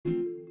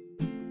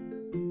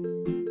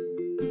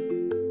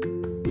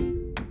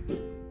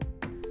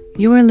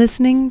You are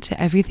listening to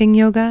Everything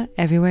Yoga,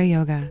 Everywhere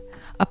Yoga,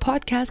 a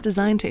podcast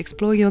designed to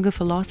explore yoga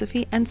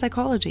philosophy and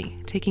psychology,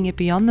 taking it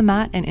beyond the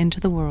mat and into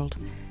the world.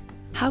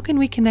 How can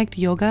we connect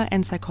yoga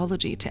and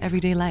psychology to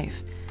everyday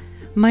life?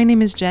 My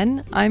name is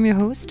Jen. I'm your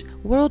host,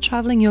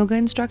 world-traveling yoga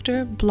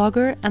instructor,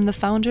 blogger, and the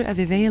founder of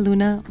Ivea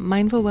Luna,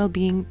 Mindful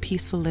Wellbeing,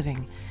 Peaceful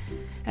Living.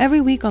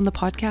 Every week on the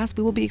podcast,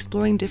 we will be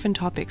exploring different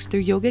topics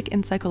through yogic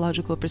and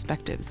psychological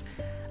perspectives.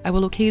 I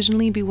will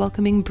occasionally be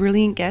welcoming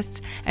brilliant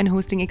guests and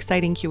hosting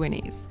exciting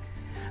Q&As.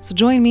 So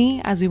join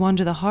me as we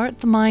wander the heart,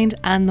 the mind,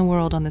 and the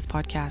world on this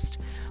podcast.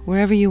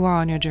 Wherever you are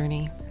on your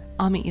journey,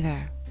 I'll meet you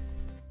there.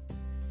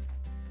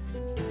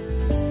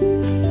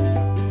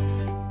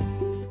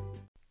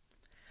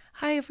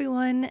 Hi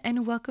everyone,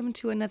 and welcome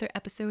to another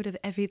episode of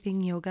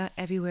Everything Yoga,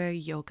 Everywhere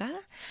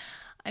Yoga.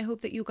 I hope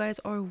that you guys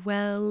are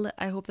well.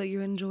 I hope that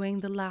you're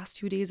enjoying the last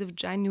few days of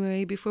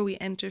January before we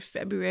enter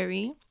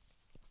February.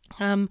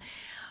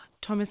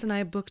 Thomas and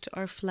I booked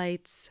our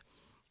flights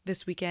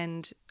this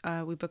weekend.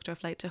 We booked our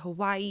flight to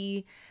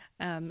Hawaii,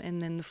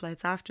 and then the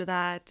flights after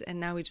that. And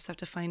now we just have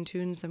to fine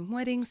tune some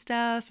wedding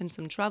stuff and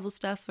some travel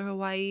stuff for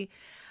Hawaii.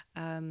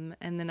 And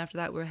then after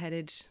that, we're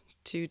headed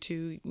to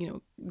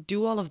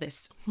do all of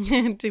this.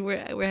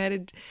 We're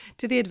headed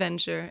to the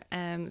adventure.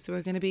 So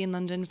we're going to be in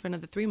London for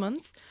another 3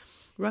 months,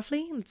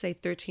 roughly, let's say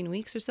 13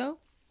 weeks or so.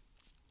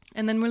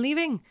 And then we're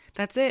leaving.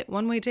 That's it.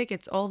 One-way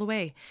tickets all the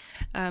way.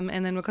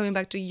 And then we're coming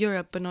back to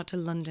Europe, but not to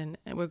London.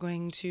 And we're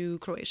going to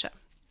Croatia.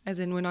 As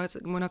in, we're not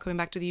coming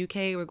back to the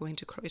UK. We're going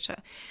to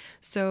Croatia.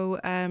 So,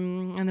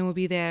 and then we'll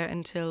be there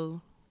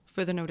until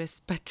further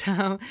notice.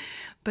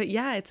 But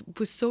yeah, it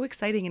was so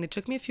exciting, and it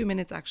took me a few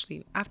minutes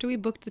actually. After we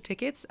booked the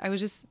tickets, I was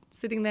just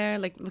sitting there,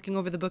 like looking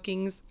over the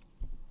bookings,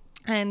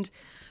 and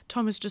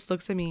Thomas just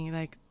looks at me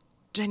like,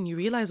 "Jen, you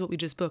realize what we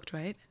just booked,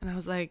 right?" And I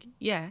was like,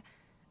 "Yeah."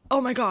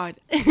 Oh my God,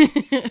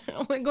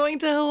 we're going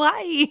to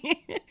Hawaii.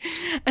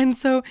 And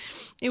so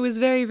it was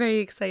very, very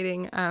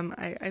exciting.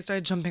 I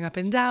started jumping up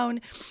and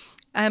down.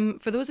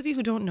 For those of you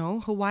who don't know,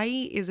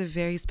 Hawaii is a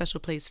very special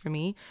place for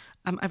me.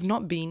 I've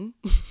not been.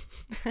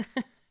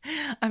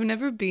 I've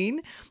never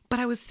been, but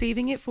I was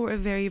saving it for a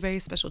very, very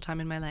special time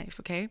in my life,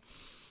 okay?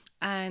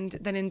 And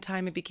then in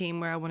time it became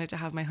where I wanted to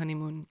have my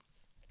honeymoon.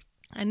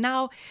 And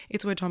now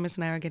it's where Thomas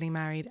and I are getting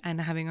married and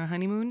having our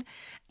honeymoon.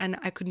 And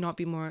I could not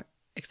be more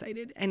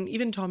excited. And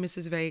even Thomas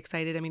is very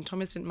excited. I mean,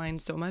 Thomas didn't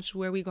mind so much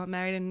where we got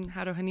married and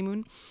had our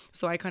honeymoon,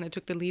 so I kind of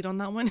took the lead on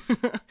that one.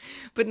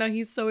 But now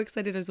he's so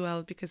excited as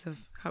well because of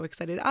how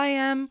excited I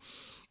am.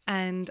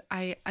 And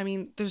I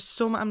mean, there's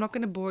so much. I'm not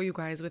going to bore you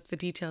guys with the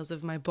details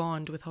of my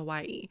bond with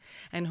Hawaii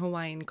and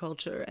Hawaiian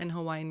culture and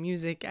Hawaiian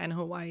music and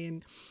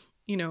Hawaiian,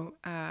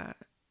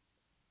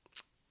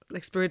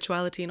 like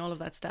spirituality and all of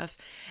that stuff,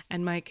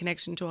 and my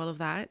connection to all of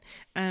that.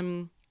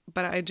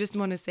 But I just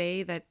want to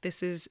say that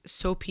this is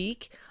so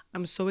peak.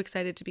 I'm so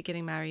excited to be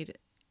getting married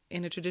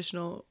in a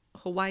traditional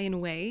Hawaiian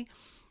way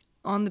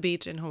on the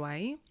beach in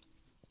Hawaii.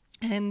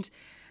 And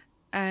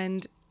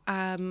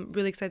I'm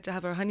really excited to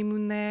have our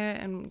honeymoon there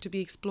and to be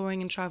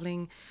exploring and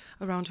traveling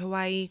around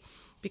Hawaii,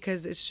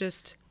 because it's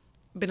just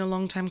been a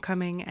long time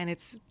coming, and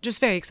it's just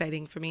very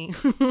exciting for me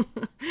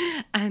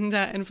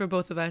and for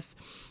both of us.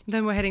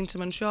 Then we're heading to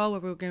Montreal,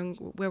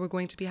 where we're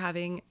going to be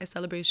having a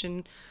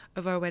celebration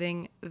of our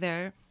wedding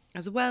there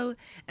as well.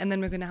 And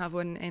then we're going to have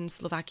one in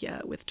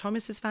Slovakia with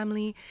Thomas's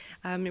family.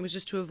 It was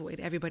just to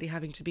avoid everybody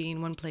having to be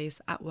in one place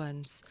at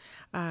once,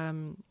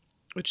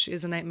 which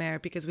is a nightmare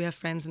because we have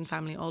friends and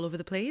family all over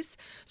the place.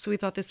 So we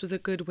thought this was a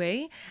good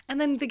way.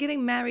 And then the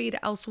getting married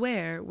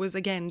elsewhere was,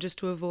 again, just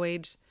to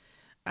avoid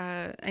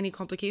any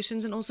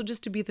complications, and also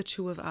just to be the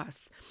two of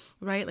us,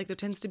 right? Like, there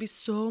tends to be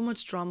so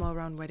much drama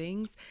around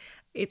weddings.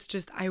 It's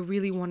just, I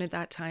really wanted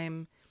that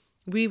time.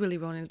 We really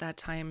wanted that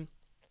time,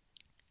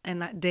 and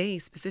that day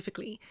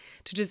specifically,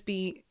 to just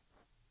be,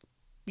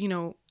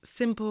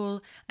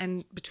 simple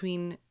and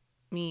between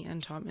me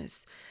and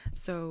Thomas.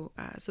 So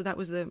that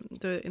was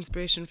the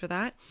inspiration for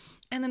that.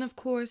 And then, of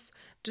course,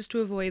 just to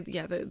avoid,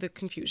 the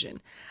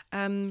confusion.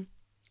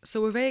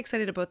 So we're very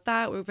excited about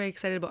that. We're very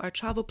excited about our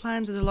travel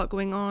plans. There's a lot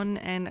going on.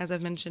 And as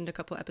I've mentioned a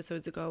couple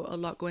episodes ago, a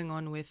lot going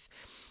on with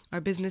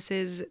our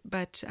businesses.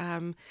 But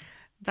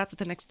that's what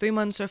the next 3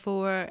 months are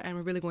for. And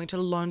we're really going to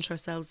launch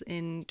ourselves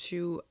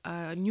into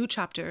a new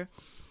chapter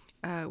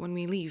when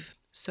we leave.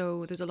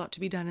 So there's a lot to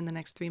be done in the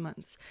next 3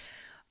 months.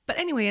 But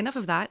anyway, enough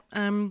of that.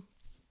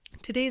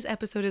 Today's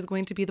episode is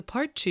going to be the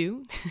part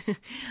 2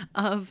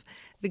 of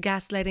the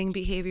gaslighting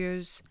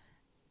behaviors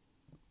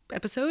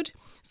episode.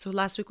 So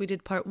last week we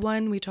did part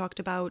 1. We talked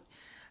about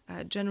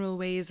general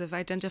ways of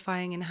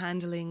identifying and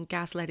handling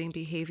gaslighting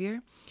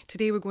behavior.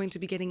 Today we're going to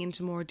be getting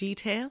into more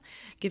detail,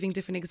 giving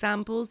different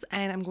examples,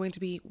 and I'm going to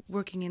be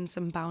working in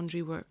some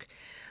boundary work.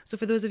 So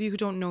for those of you who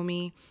don't know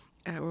me,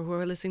 or who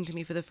are listening to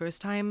me for the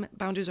first time,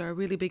 boundaries are a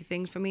really big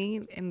thing for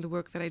me in the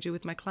work that I do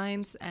with my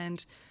clients,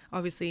 and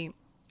obviously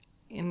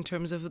in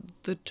terms of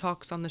the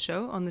talks on the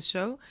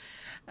show.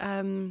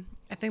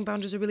 I think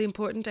boundaries are really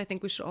important. I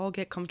think we should all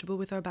get comfortable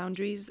with our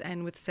boundaries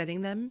and with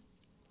setting them.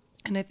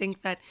 And I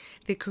think that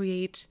they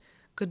create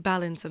good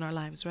balance in our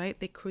lives, right?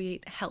 They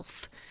create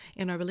health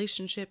in our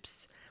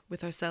relationships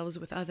with ourselves,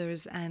 with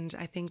others. And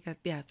I think that,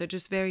 yeah, they're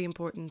just very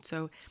important.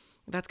 So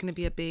that's going to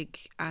be a big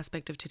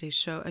aspect of today's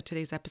show,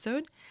 today's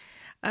episode.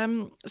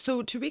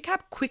 So to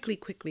recap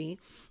quickly,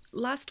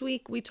 last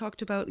week we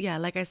talked about, yeah,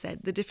 like I said,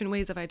 the different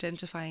ways of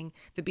identifying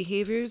the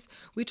behaviors.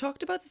 We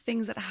talked about the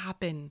things that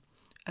happen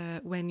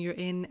when you're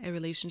in a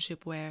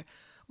relationship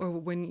or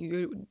when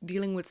you're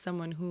dealing with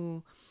someone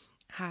who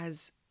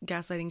has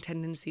gaslighting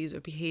tendencies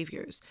or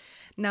behaviors.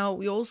 Now,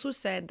 we also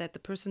said that the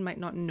person might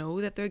not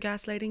know that they're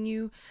gaslighting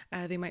you.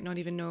 They might not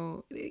even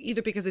know,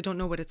 either because they don't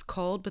know what it's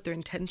called, but they're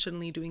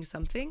intentionally doing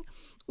something,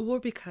 or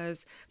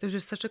because there's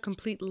just such a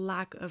complete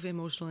lack of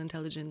emotional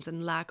intelligence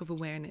and lack of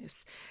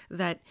awareness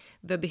that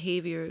the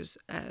behaviors,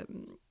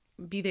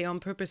 be they on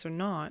purpose or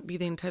not, be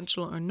they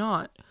intentional or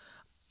not,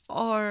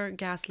 are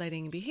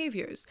gaslighting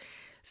behaviors.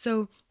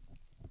 So,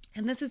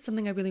 and this is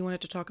something I really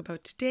wanted to talk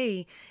about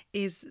today,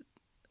 is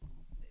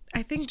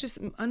I think just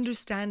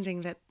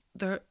understanding that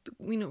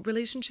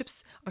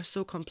relationships are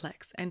so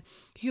complex and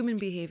human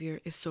behavior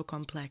is so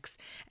complex,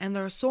 and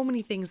there are so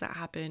many things that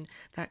happen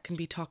that can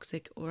be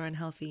toxic or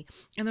unhealthy,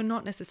 and they're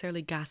not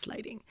necessarily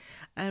gaslighting.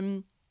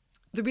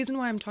 The reason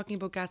why I'm talking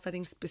about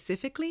gaslighting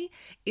specifically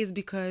is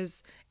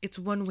because it's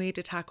one way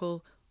to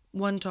tackle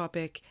one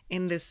topic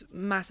in this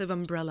massive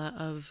umbrella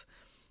of,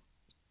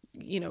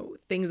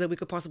 things that we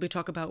could possibly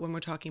talk about when we're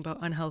talking about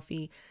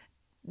unhealthy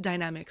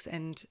dynamics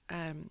and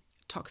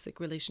toxic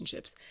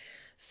relationships.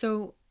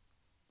 So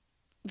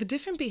the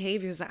different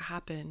behaviors that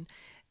happen,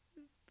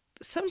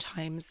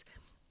 sometimes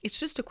it's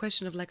just a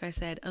question of, like I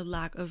said, a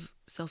lack of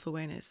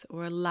self-awareness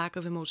or a lack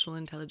of emotional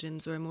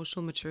intelligence or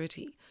emotional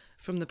maturity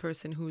from the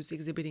person who's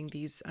exhibiting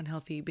these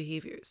unhealthy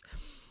behaviors.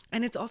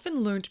 And it's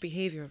often learned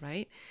behavior,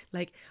 right?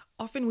 Like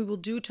often we will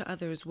do to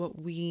others what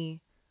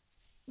we've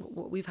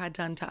had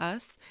done to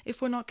us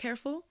if we're not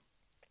careful.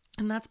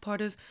 And that's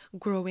part of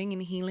growing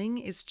and healing,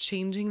 is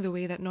changing the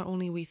way that not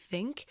only we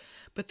think,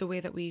 but the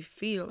way that we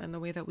feel and the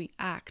way that we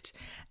act.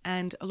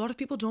 And a lot of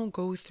people don't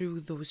go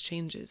through those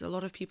changes. A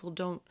lot of people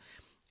don't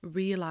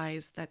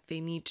realize that they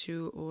need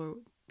to, or,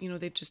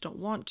 they just don't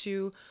want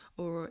to,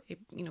 or,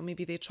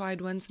 maybe they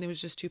tried once and it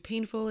was just too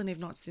painful and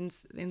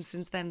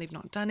since then they've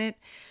not done it.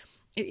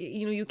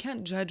 You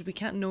can't judge. We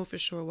can't know for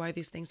sure why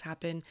these things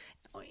happen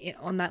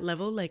on that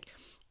level. Like,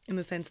 in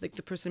the sense, like,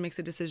 the person makes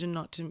a decision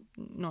not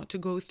to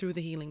go through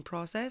the healing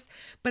process,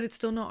 but it's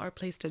still not our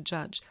place to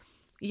judge.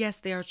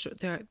 Yes,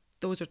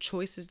 those are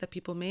choices that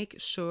people make,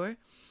 sure.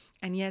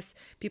 And yes,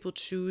 people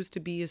choose to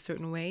be a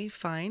certain way,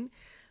 fine.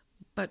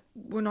 But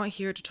we're not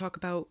here to talk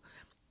about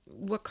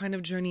what kind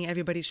of journey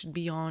everybody should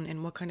be on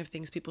and what kind of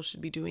things people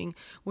should be doing.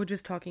 We're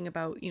just talking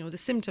about, the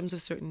symptoms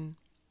of certain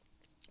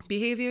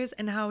behaviors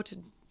and how to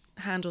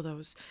handle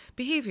those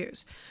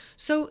behaviors.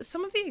 So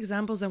some of the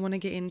examples I want to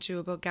get into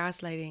about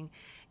gaslighting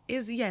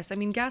is,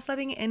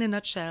 gaslighting in a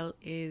nutshell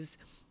is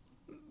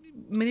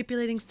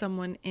manipulating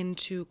someone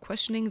into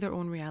questioning their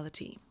own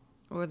reality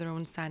or their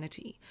own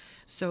sanity.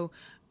 So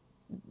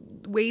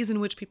ways in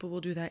which people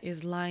will do that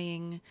is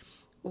lying,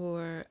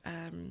 or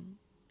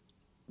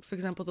for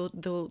example,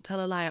 they'll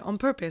tell a lie on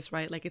purpose,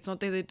 right? Like, it's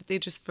not that they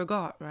just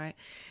forgot, right?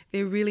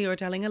 They really are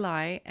telling a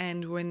lie,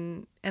 and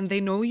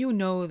they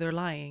know they're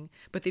lying,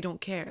 but they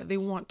don't care. They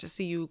want to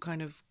see you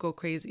kind of go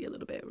crazy a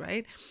little bit,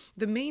 right?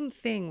 The main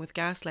thing with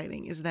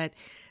gaslighting is that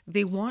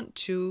they want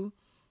to,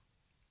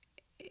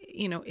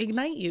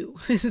 ignite you,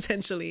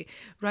 essentially,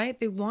 right?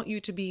 They want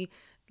you to be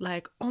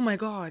like, oh my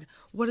God,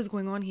 what is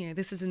going on here?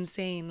 This is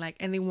insane. Like,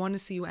 and they want to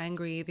see you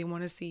angry. They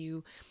want to see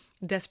you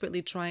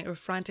desperately trying or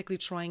frantically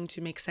trying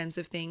to make sense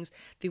of things.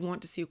 They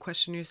want to see you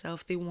question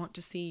yourself. They want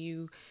to see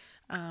you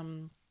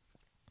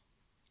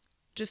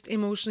just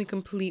emotionally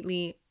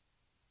completely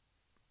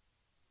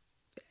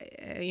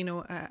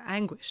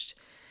anguished,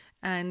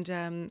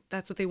 and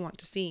that's what they want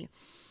to see.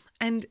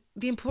 And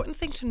the important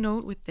thing to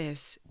note with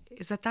this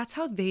is that that's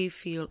how they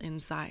feel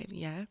inside,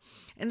 yeah?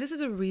 And this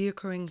is a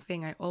reoccurring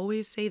thing. I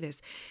always say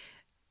this.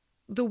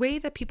 The way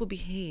that people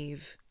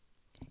behave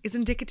is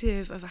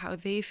indicative of how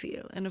they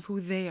feel and of who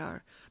they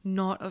are,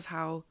 not of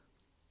how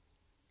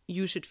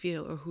you should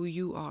feel or who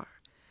you are,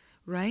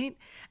 right?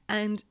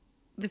 And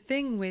the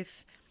thing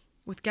with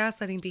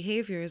gaslighting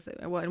behavior is that,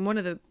 and one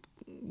of the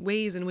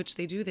ways in which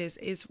they do this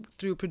is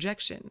through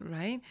projection,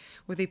 right?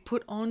 Where they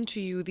put onto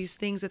you these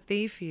things that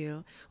they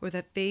feel or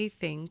that they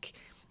think,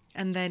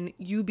 and then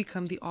you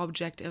become the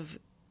object of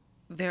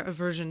their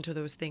aversion to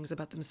those things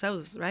about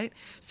themselves, right?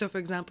 So for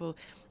example,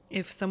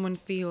 if someone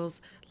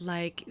feels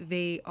like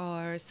they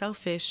are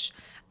selfish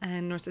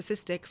and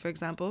narcissistic, for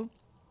example,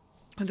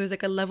 or there's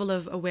like a level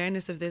of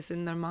awareness of this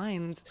in their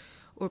minds,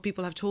 or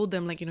people have told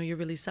them, like, you're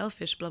really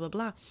selfish, blah, blah,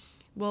 blah.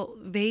 Well,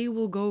 they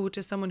will go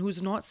to someone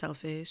who's not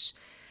selfish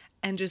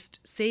and just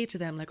say to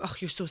them, like, oh,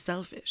 you're so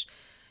selfish,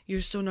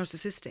 you're so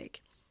narcissistic.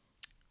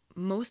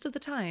 Most of the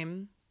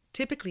time,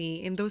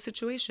 typically in those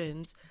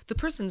situations, the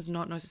person's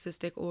not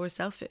narcissistic or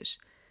selfish,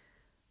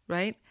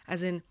 right?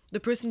 As in, the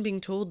person being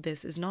told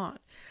this is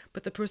not,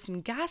 but the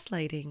person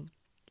gaslighting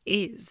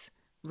is,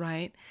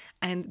 right?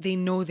 And they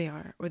know they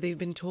are, or they've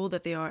been told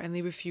that they are, and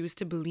they refuse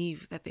to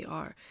believe that they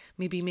are.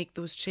 Maybe make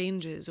those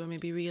changes, or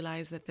maybe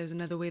realize that there's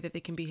another way that they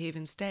can behave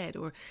instead,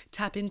 or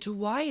tap into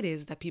why it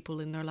is that people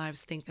in their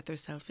lives think that they're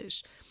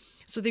selfish.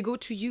 So they go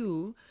to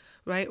you,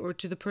 right, or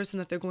to the person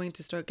that they're going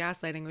to start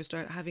gaslighting or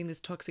start having this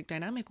toxic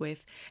dynamic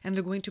with, and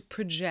they're going to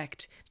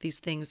project these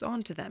things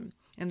onto them.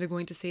 And they're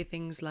going to say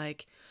things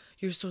like,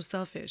 "You're so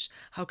selfish.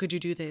 How could you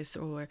do this?"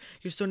 Or,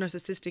 "You're so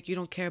narcissistic. You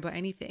don't care about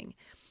anything."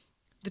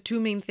 The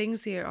two main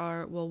things here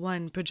are, well,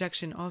 one,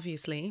 projection,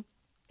 obviously,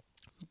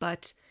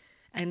 but,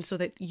 and so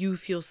that you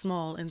feel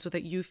small and so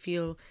that you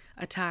feel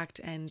attacked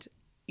and,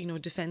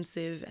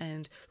 defensive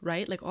and,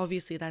 right? Like,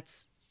 obviously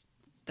that's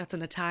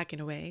an attack in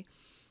a way.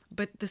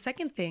 But the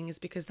second thing is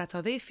because that's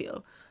how they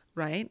feel,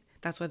 right?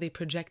 That's why they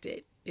project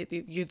it.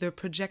 They're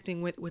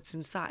projecting what's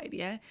inside,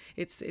 yeah?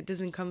 It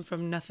doesn't come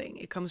from nothing.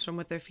 It comes from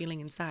what they're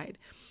feeling inside.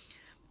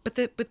 But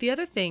the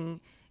other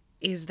thing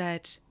is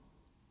that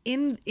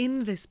in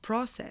this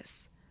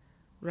process,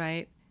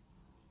 right,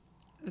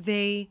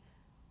 they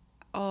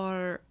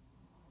are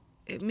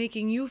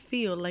making you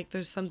feel like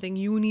there's something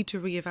you need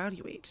to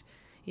reevaluate.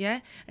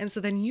 Yeah? And so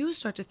then you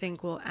start to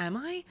think, well, am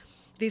I?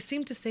 They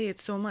seem to say it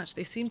so much.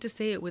 They seem to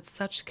say it with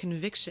such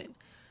conviction.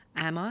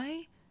 Am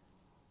I?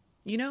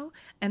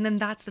 And then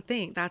that's the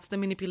thing. That's the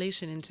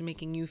manipulation into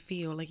making you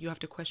feel like you have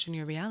to question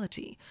your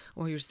reality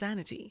or your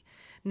sanity.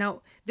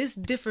 Now, this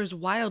differs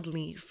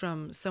wildly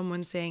from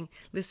someone saying,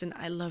 "Listen,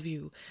 I love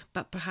you,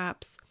 but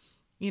perhaps,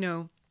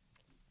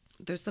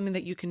 there's something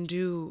that you can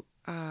do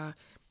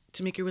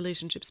to make your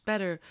relationships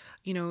better."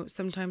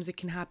 Sometimes it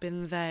can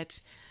happen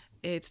that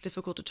it's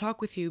difficult to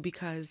talk with you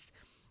because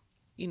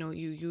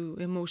you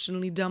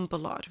emotionally dump a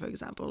lot, for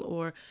example,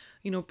 or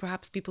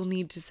perhaps people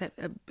need to set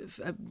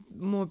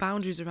more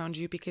boundaries around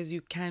you because you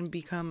can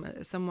become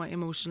somewhat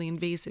emotionally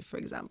invasive, for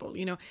example.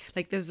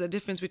 Like, there's a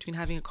difference between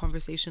having a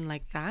conversation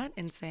like that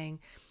and saying,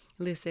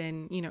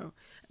 "Listen,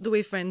 the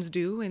way friends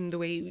do and the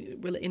way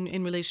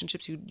in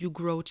relationships you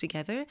grow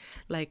together,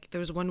 like,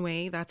 there's one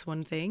way, that's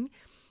one thing,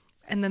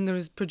 and then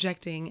there's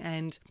projecting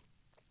and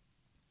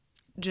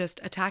just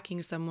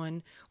attacking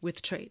someone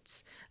with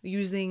traits,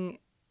 using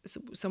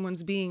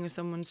someone's being or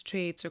someone's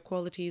traits or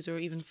qualities or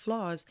even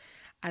flaws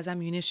as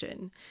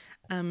ammunition."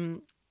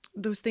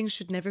 Those things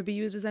should never be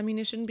used as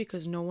ammunition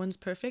because no one's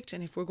perfect.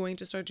 And if we're going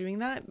to start doing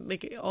that,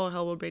 like, all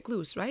hell will break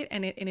loose, right?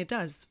 And it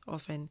does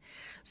often.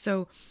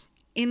 So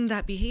in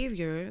that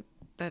behavior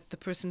that the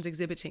person's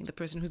exhibiting, the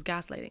person who's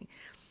gaslighting,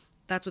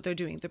 that's what they're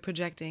doing. They're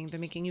projecting, they're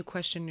making you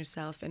question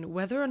yourself. And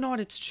whether or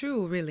not it's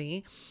true,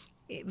 really,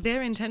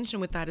 their intention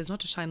with that is not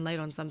to shine light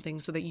on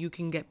something so that you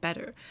can get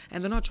better.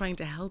 And they're not trying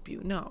to help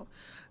you. No.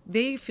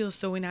 They feel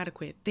so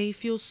inadequate. They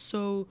feel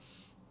so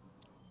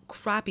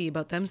crappy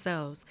about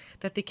themselves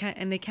that they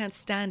can't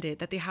stand it,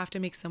 that they have to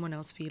make someone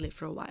else feel it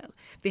for a while.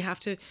 They have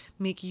to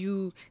make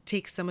you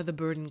take some of the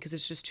burden because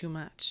it's just too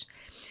much.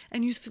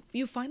 And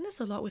you find this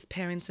a lot with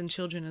parents and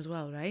children as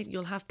well, right?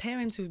 You'll have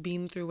parents who've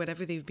been through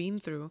whatever they've been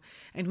through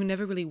and who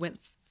never really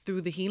went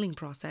through the healing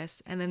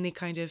process, and then they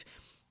kind of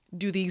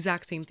do the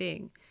exact same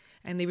thing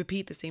and they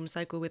repeat the same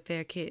cycle with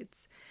their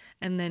kids.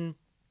 And then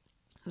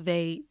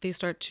they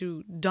start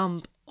to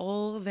dump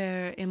all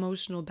their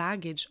emotional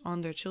baggage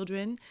on their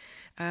children,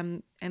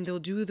 and they'll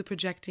do the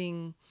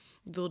projecting,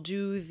 they'll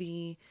do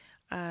the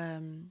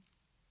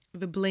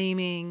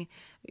blaming,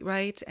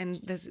 right? And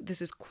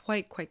this is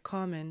quite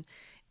common.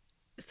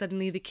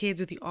 Suddenly the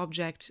kids are the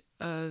object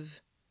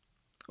of,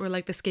 or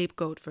like the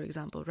scapegoat, for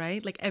example,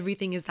 right? Like,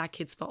 everything is that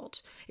kid's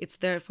fault. It's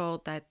their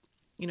fault that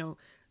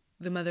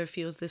the mother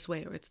feels this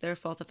way, or it's their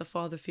fault that the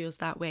father feels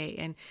that way,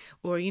 and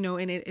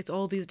it's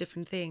all these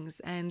different things.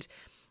 And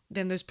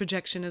then there's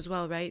projection as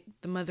well, right?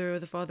 The mother or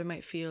the father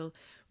might feel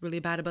really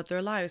bad about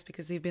their lives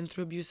because they've been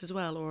through abuse as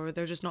well, or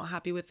they're just not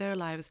happy with their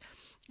lives,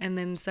 and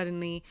then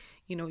suddenly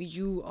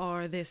you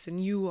are this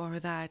and you are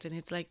that, and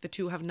it's like the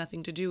two have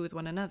nothing to do with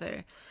one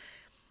another.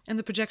 And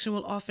the projection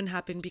will often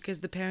happen because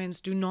the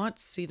parents do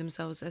not see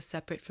themselves as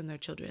separate from their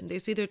children. They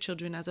see their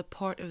children as a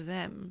part of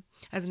them,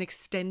 as an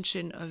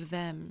extension of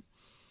them,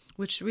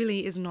 which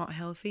really is not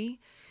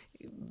healthy.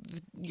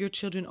 Your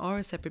children are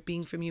a separate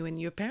being from you, and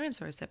your parents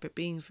are a separate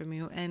being from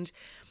you. And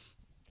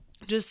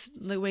just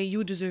the way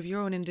you deserve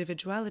your own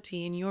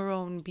individuality and your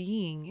own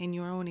being and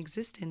your own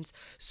existence,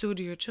 so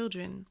do your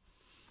children.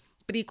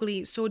 But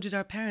equally, so did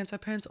our parents. Our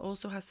parents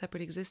also have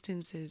separate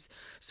existences.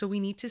 So we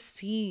need to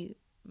see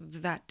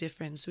that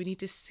difference. We need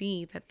to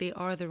see that they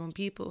are their own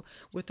people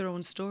with their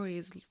own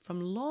stories from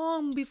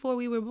long before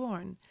we were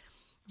born.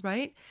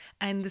 Right?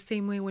 And the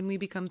same way when we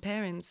become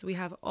parents, we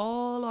have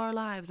all our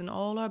lives and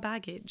all our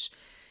baggage,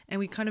 and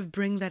we kind of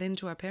bring that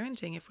into our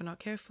parenting if we're not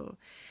careful.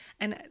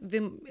 And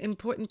the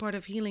important part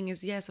of healing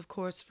is, yes, of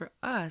course, for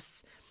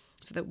us,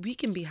 so that we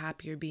can be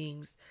happier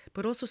beings,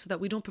 but also so that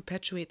we don't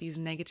perpetuate these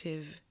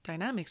negative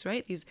dynamics,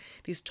 right?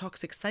 These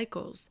toxic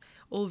cycles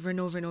over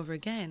and over and over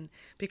again,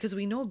 because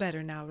we know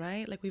better now,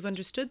 right? Like, we've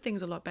understood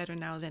things a lot better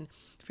now than,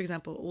 for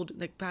example,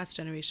 past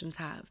generations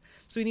have.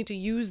 So we need to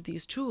use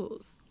these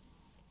tools.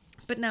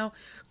 But now,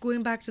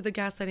 going back to the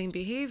gaslighting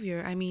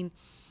behavior, I mean,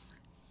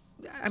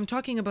 I'm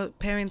talking about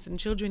parents and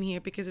children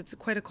here because it's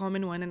quite a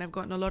common one, and I've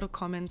gotten a lot of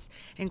comments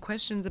and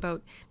questions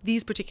about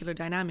these particular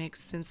dynamics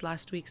since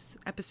last week's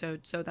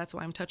episode, so that's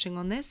why I'm touching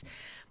on this.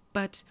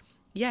 But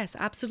yes,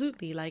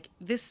 absolutely, like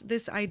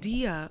this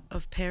idea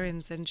of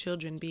parents and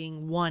children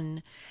being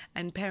one,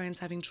 and parents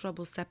having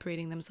trouble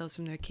separating themselves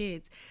from their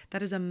kids,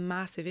 that is a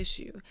massive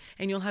issue.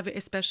 And you'll have it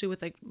especially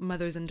with like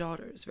mothers and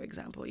daughters, for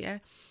example. Yeah,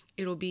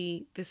 it'll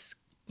be this,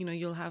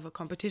 you'll have a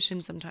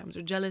competition sometimes,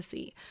 or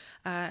jealousy,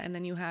 and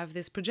then you have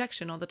this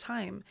projection all the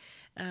time.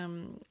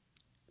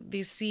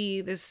 They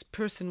see this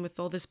person with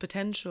all this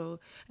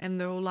potential and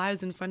their whole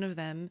lives in front of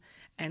them,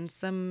 and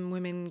some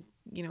women,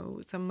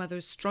 some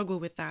mothers struggle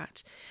with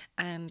that,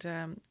 and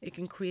it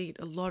can create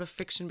a lot of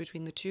friction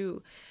between the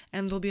two,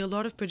 and there'll be a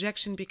lot of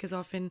projection because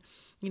often,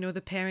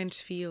 the parent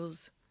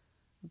feels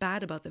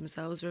bad about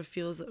themselves, or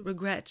feels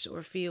regret,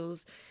 or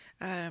feels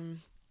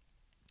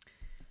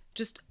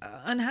just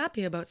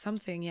unhappy about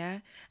something, yeah?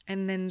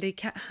 And then they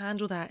can't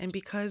handle that. And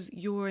because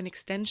you're an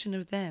extension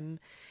of them,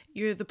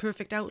 you're the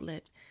perfect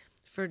outlet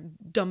for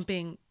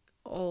dumping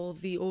all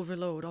the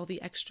overload, all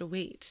the extra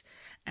weight.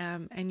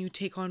 And you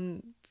take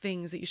on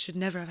things that you should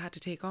never have had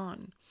to take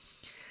on.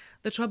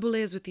 The trouble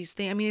is with these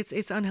things, I mean,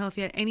 it's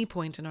unhealthy at any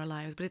point in our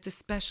lives, but it's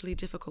especially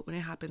difficult when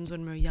it happens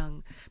when we're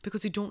young,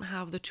 because we don't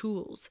have the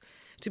tools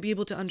to be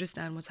able to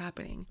understand what's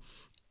happening.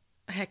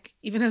 Heck,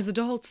 even as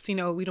adults,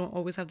 we don't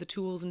always have the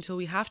tools until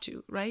we have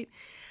to, right?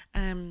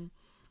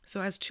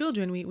 So as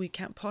children, we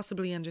can't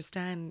possibly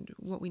understand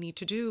what we need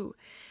to do.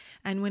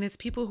 And when it's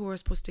people who are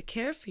supposed to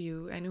care for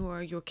you and who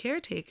are your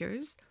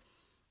caretakers,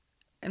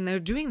 and they're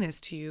doing this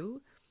to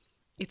you,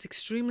 it's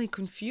extremely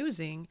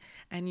confusing,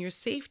 and your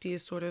safety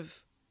is sort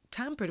of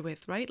tampered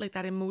with, right? Like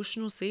that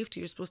emotional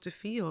safety you're supposed to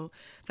feel,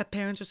 that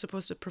parents are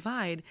supposed to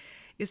provide,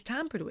 is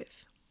tampered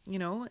with.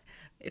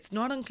 It's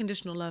not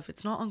unconditional love.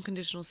 It's not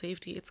unconditional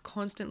safety. It's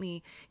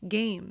constantly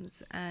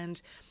games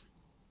and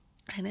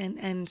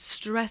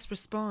stress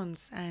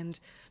response and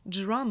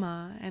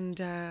drama,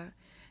 and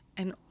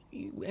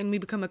we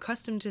become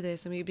accustomed to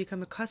this, and we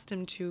become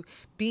accustomed to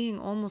being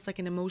almost like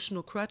an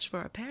emotional crutch for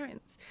our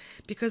parents,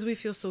 because we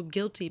feel so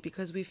guilty,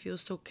 because we feel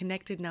so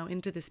connected now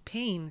into this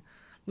pain.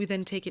 We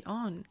then take it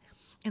on,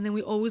 and then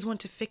we always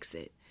want to fix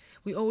it.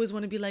 We always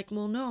want to be like,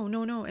 well, no.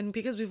 And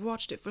because we've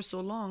watched it for so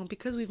long,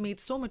 because we've made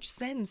so much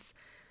sense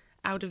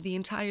out of the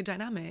entire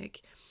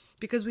dynamic,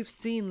 because we've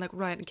seen like,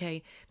 right,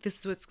 okay,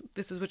 this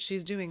is what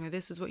she's doing, or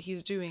this is what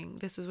he's doing,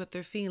 this is what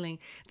they're feeling,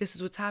 this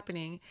is what's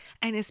happening.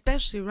 And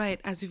especially,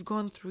 right, as you've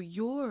gone through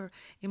your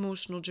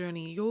emotional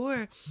journey,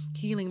 your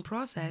healing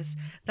process,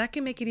 that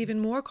can make it even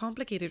more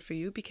complicated for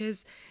you,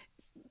 because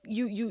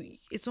you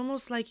it's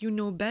almost like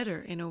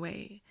better in a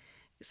way.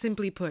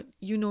 Simply put,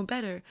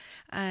 better.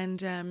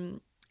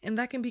 And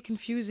that can be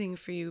confusing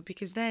for you,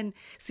 because then,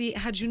 see,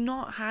 had you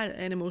not had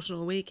an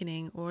emotional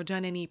awakening or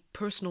done any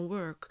personal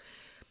work,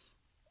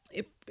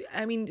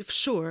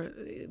 sure,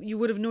 you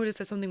would have noticed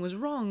that something was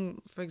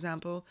wrong, for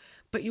example,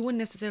 but you wouldn't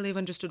necessarily have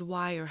understood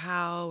why or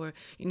how,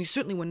 and you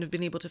certainly wouldn't have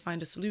been able to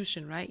find a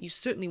solution, right? You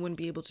certainly wouldn't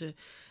be able to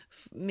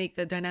make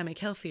the dynamic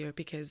healthier,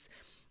 because,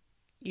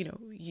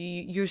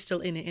 you're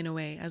still in it in a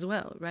way as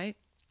well, right?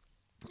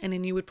 And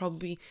then you would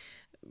probably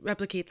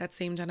replicate that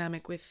same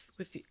dynamic with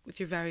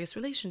your various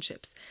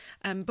relationships.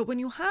 But when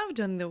you have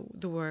done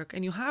the work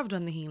and you have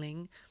done the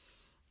healing,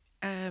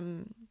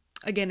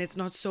 again, it's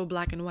not so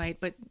black and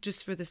white, but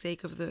just for the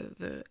sake of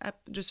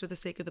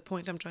the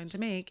point I'm trying to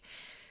make.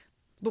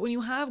 But when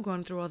you have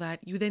gone through all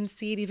that, you then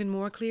see it even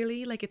more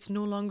clearly. Like, it's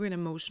no longer an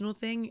emotional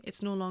thing.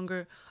 It's no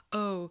longer,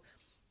 oh,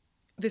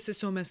 this is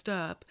so messed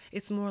up.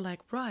 It's more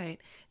like,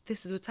 right,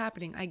 this is what's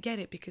happening. I get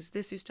it, because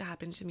this used to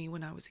happen to me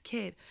when I was a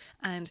kid.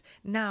 And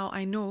now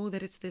I know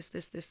that it's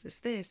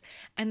this.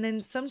 And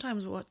then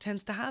sometimes what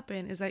tends to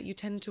happen is that you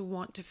tend to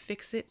want to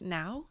fix it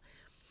now.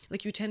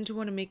 Like, you tend to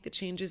want to make the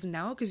changes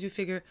now, because you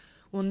figure,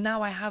 well,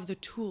 now I have the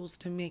tools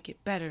to make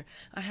it better.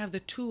 I have the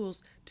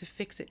tools to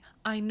fix it.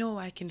 I know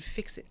I can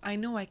fix it. I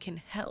know I can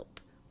help.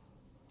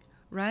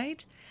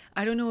 Right?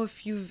 I don't know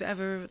if you've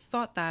ever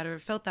thought that or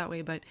felt that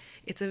way, but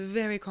it's a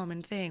very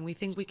common thing. We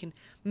think we can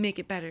make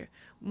it better,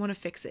 want to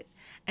fix it.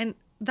 And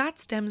that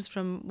stems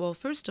from, well,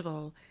 first of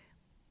all,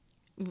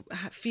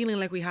 feeling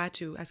like we had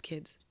to as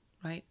kids,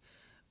 right?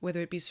 Whether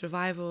it be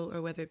survival,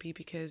 or whether it be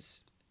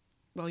because,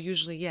 well,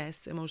 usually,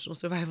 yes, emotional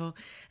survival,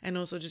 and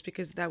also just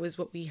because that was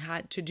what we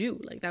had to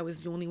do. Like, that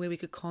was the only way we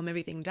could calm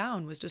everything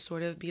down, was to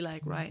sort of be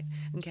like, right,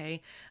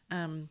 okay,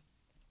 I'm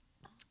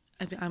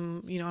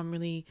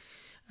really,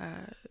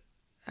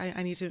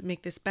 I need to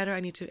make this better.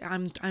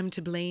 I'm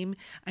to blame.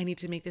 I need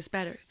to make this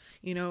better.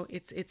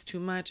 It's too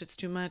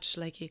much,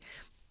 like,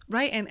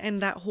 right?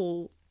 And that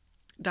whole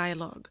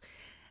dialogue.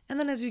 And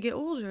then as you get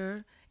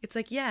older, it's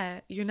like,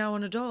 yeah, you're now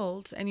an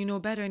adult and you know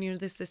better, and you know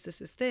this,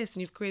 and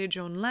you've created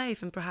your own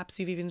life, and perhaps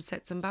you've even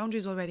set some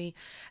boundaries already,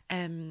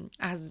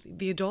 as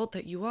the adult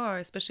that you are,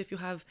 especially if you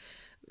have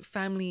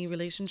family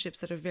relationships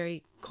that are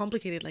very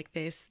complicated like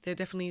this. They're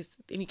definitely,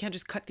 and you can't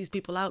just cut these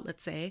people out,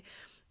 let's say.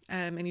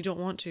 and you don't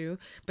want to,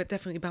 but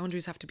definitely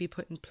boundaries have to be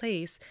put in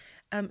place.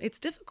 It's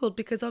difficult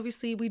because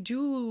obviously we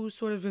do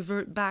sort of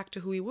revert back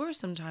to who we were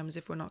sometimes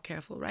if we're not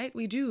careful, right?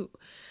 We do.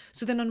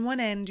 So then on one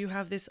end you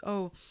have this,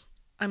 oh,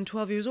 I'm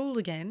 12 years old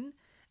again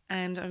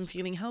and I'm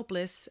feeling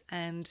helpless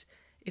and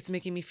it's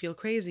making me feel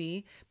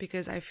crazy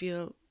because I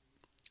feel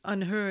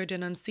unheard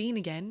and unseen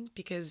again,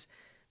 because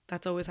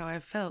that's always how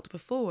I've felt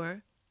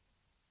before.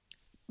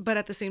 But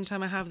at the same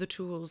time, I have the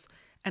tools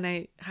and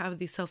I have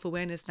the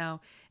self-awareness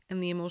now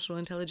and the emotional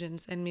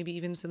intelligence and maybe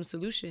even some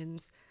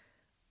solutions,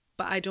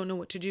 but I don't know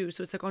what to do.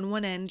 So it's like on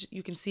one end,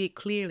 you can see it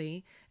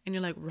clearly and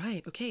you're like,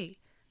 right, okay,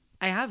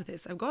 I have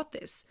this, I've got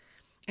this.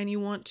 And you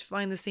want to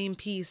find the same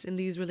peace in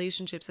these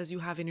relationships as you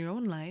have in your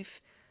own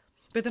life.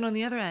 But then on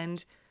the other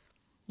end,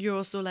 you're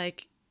also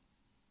like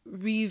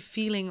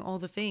re-feeling all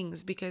the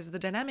things because the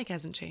dynamic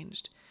hasn't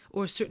changed,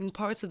 or certain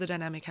parts of the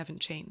dynamic haven't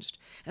changed.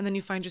 And then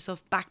you find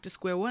yourself back to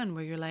square one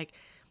where you're like,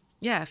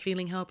 yeah,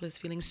 feeling helpless,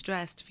 feeling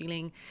stressed,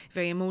 feeling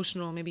very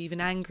emotional, maybe even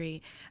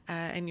angry.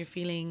 And you're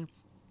feeling,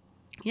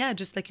 yeah,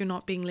 just like you're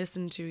not being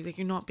listened to, like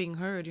you're not being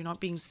heard, you're not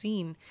being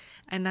seen.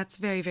 And that's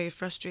very, very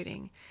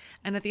frustrating.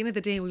 And at the end of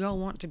the day, we all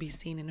want to be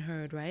seen and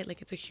heard, right?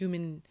 Like it's a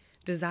human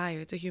desire,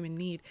 it's a human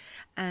need.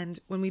 And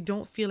when we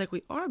don't feel like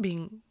we are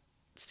being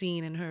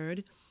seen and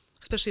heard,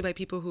 especially by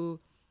people who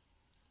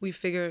we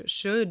figure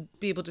should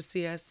be able to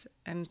see us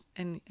and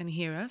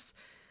hear us,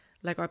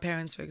 like our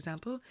parents, for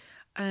example,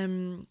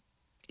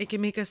 it can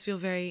make us feel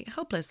very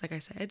helpless, like I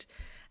said,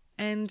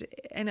 and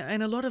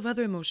a lot of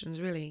other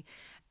emotions, really.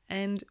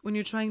 And when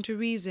you're trying to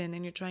reason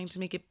and you're trying to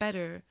make it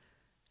better,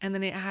 and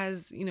then it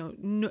has,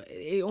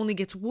 it only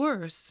gets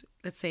worse,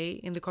 let's say,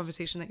 in the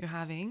conversation that you're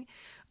having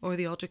or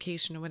the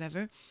altercation or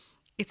whatever,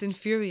 it's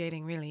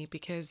infuriating, really,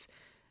 because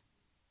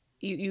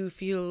you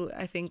feel,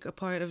 I think, a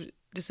part of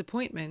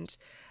disappointment.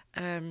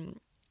 And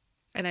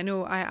I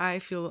know I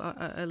feel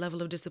a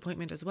level of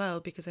disappointment as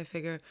well, because I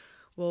figure,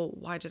 well,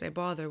 why did I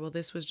bother? Well,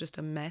 this was just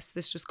a mess.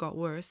 This just got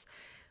worse.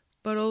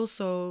 But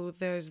also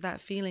there's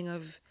that feeling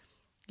of,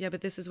 yeah,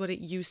 but this is what it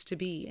used to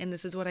be. And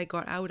this is what I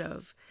got out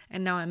of.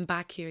 And now I'm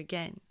back here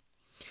again.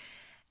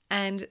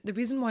 And the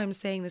reason why I'm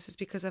saying this is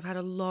because I've had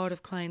a lot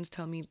of clients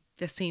tell me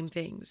the same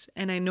things.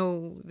 And I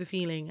know the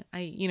feeling,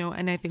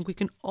 and I think we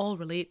can all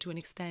relate to an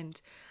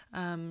extent,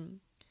 on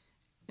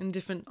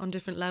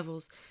different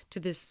levels to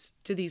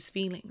these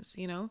feelings,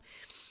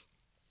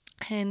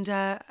 And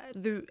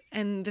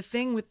the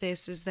thing with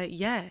this is that,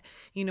 yeah,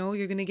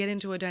 you're going to get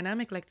into a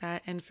dynamic like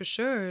that. And for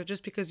sure,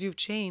 just because you've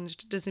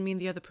changed doesn't mean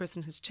the other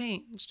person has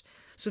changed.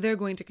 So they're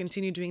going to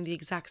continue doing the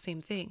exact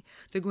same thing.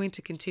 They're going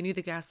to continue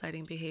the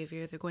gaslighting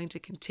behavior. They're going to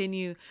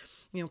continue,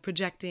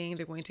 projecting.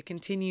 They're going to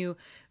continue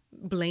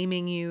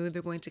blaming you.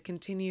 They're going to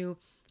continue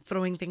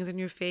throwing things in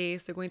your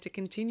face. They're going to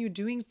continue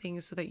doing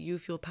things so that you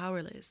feel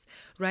powerless,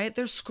 right?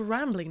 They're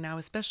scrambling now,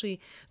 especially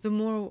the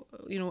more,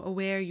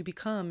 aware you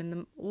become and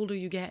the older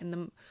you get and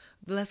the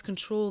less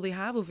control they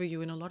have over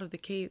you. In a lot of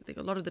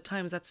the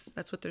times,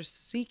 that's what they're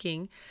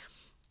seeking.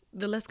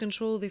 The less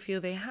control they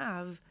feel they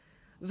have,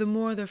 the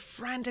more they're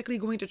frantically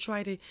going to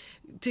try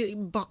to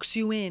box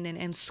you in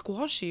and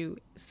squash you,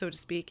 so to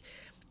speak.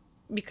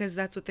 Because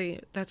that's what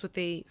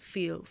they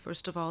feel.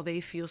 First of all, they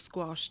feel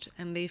squashed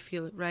and they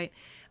feel it, right?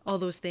 All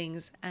those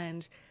things.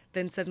 And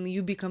then suddenly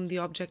you become the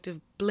object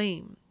of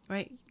blame,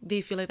 right?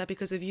 They feel like that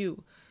because of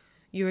you.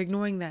 You're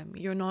ignoring them.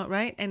 You're not,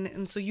 right?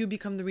 And so you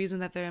become the reason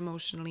that they're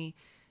emotionally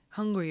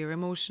hungry or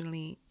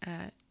emotionally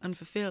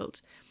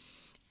unfulfilled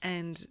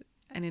and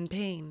in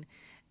pain.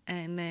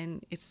 And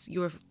then it's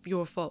your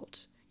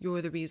fault.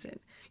 You're the reason.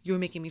 You're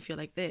making me feel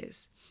like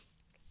this.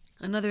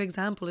 Another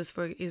example is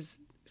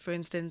for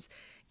instance,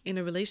 in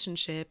a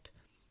relationship,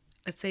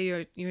 let's say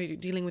you're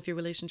dealing with your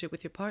relationship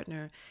with your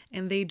partner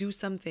and they do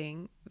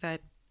something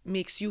that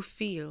makes you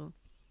feel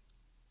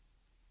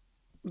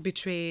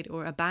betrayed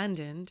or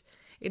abandoned.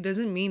 It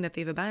doesn't mean that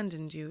they've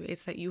abandoned you.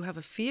 It's that you have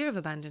a fear of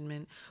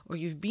abandonment, or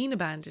you've been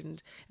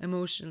abandoned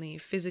emotionally,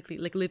 physically,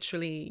 like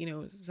literally,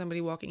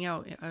 somebody walking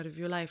out of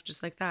your life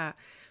just like that,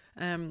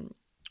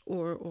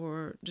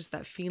 or just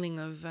that feeling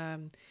of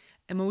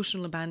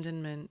emotional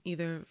abandonment,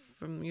 either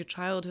from your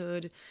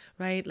childhood,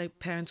 right? Like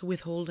parents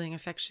withholding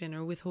affection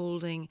or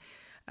withholding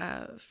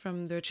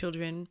from their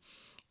children.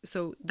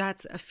 So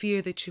that's a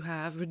fear that you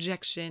have,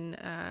 rejection.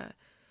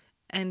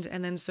 And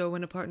then so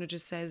when a partner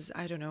just says,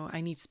 I don't know, I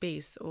need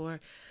space,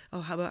 or,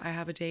 oh, how about I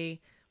have a day,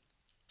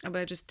 how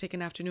about I just take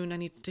an afternoon, I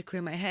need to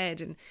clear my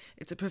head. And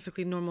it's a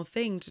perfectly normal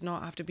thing to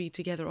not have to be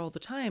together all the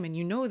time. And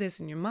you know this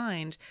in your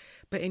mind,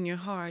 but in your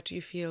heart,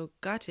 you feel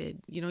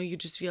gutted. You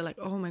just feel like,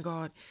 oh my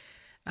God,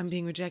 I'm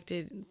being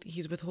rejected,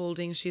 he's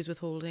withholding, she's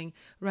withholding,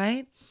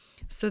 right?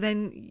 So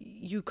then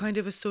you kind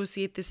of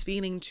associate this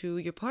feeling to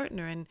your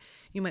partner, and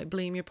you might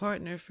blame your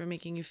partner for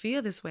making you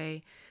feel this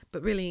way,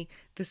 but really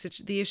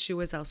the issue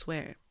was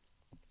elsewhere.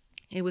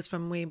 It was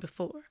from way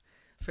before,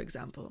 for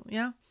example,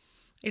 yeah?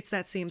 It's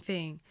that same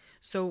thing.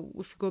 So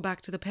if we go back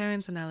to the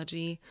parents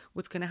analogy,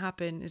 what's going to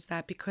happen is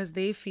that because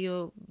they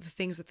feel the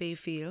things that they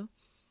feel,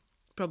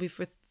 probably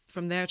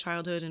from their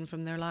childhood and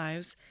from their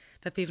lives,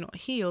 that they've not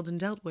healed and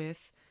dealt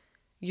with,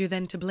 you're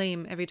then to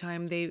blame every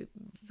time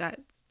that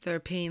their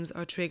pains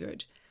are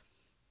triggered.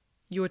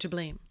 You're to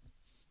blame.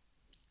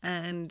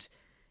 And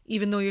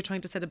even though you're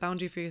trying to set a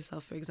boundary for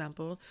yourself, for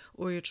example,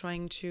 or you're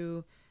trying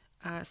to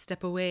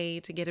step away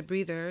to get a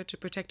breather to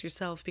protect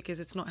yourself because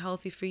it's not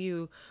healthy for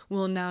you,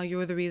 well, now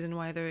you're the reason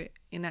why they're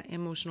in that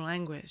emotional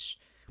anguish,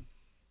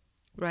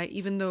 right?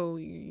 Even though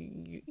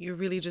you're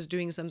really just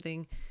doing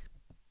something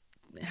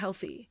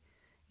healthy.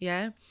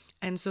 Yeah.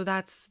 And so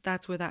that's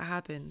where that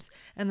happens.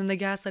 And then the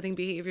gaslighting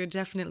behavior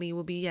definitely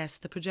will be, yes,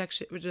 the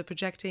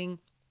projecting,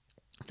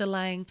 the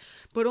lying,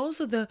 but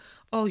also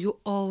oh, you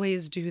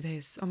always do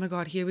this. Oh my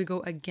God, here we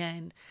go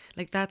again.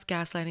 Like, that's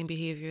gaslighting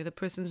behavior. The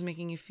person's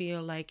making you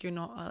feel like you're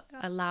not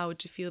allowed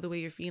to feel the way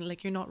you're feeling,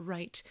 like you're not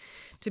right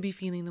to be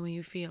feeling the way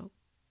you feel.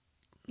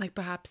 Like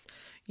perhaps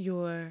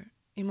your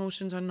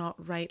emotions are not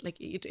right. Like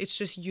it's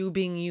just you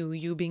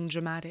being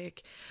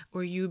dramatic,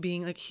 or you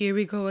being like, here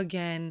we go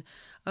again.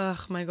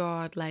 Oh my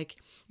God, like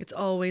it's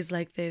always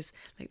like this.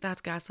 Like, that's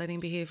gaslighting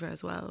behavior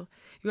as well.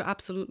 You're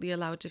absolutely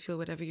allowed to feel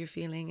whatever you're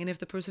feeling. And if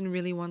the person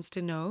really wants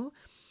to know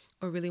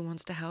or really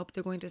wants to help,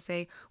 they're going to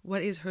say,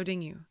 what is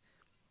hurting you?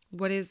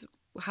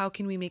 How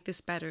can we make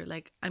this better?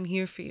 Like, I'm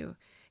here for you.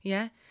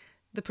 Yeah.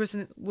 The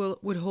person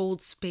would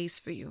hold space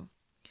for you.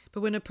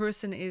 But when a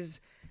person is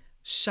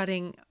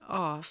shutting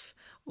off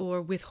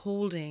or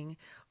withholding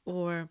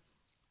or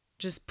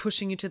just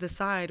pushing you to the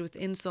side with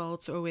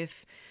insults or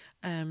with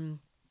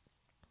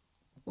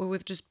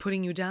just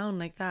putting you down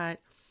like that,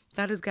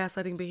 that is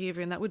gaslighting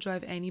behavior, and that would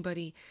drive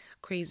anybody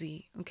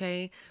crazy.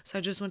 Okay, so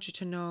I just want you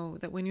to know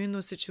that when you're in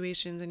those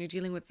situations and you're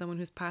dealing with someone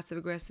who's passive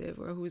aggressive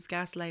or who's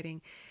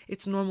gaslighting,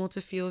 it's normal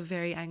to feel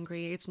very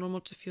angry. It's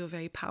normal to feel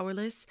very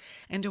powerless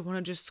and to want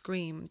to just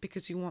scream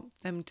because you want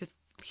them to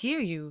hear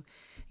you.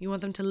 You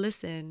want them to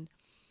listen.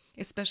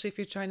 Especially if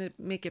you're trying to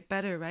make it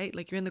better, right?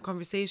 Like, you're in the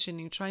conversation,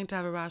 you're trying to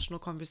have a rational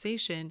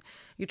conversation,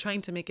 you're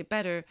trying to make it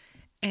better,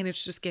 and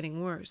it's just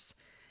getting worse.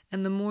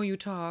 And the more you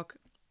talk,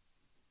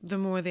 the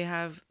more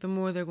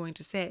they're going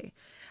to say.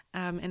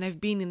 And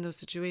I've been in those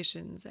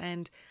situations,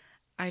 and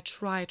I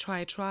try,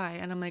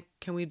 and I'm like,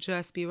 can we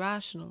just be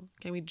rational?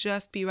 Can we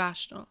just be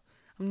rational?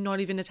 I'm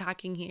not even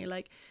attacking here.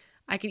 Like,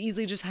 I could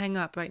easily just hang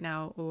up right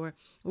now or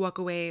walk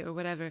away or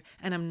whatever,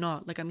 and I'm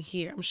not. Like, I'm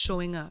here, I'm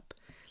showing up.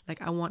 Like,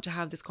 I want to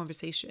have this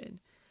conversation.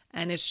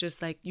 And it's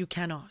just like, you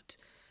cannot,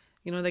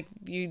 like,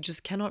 you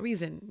just cannot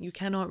reason. You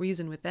cannot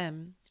reason with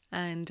them.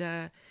 And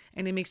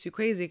it makes you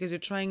crazy because you're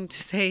trying to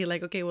say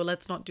like, okay, well,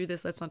 let's not do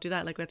this. Let's not do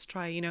that. Like, let's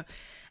try, and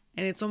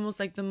it's almost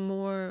like the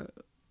more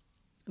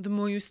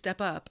you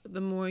step up,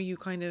 the more you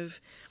kind of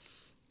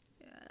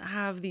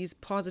have these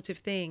positive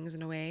things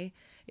in a way.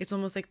 It's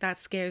almost like that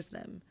scares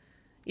them.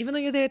 Even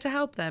though you're there to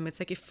help them, it's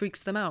like it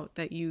freaks them out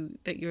that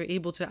you're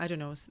able to, I don't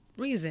know,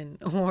 reason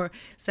or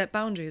set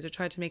boundaries or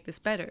try to make this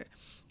better.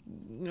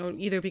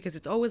 Either because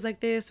it's always like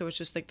this or it's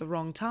just like the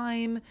wrong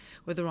time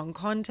or the wrong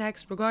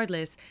context.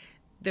 Regardless,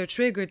 they're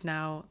triggered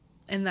now,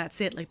 and that's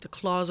it. Like, the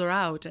claws are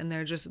out, and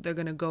they're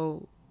going to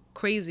go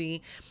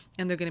crazy,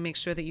 and they're going to make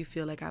sure that you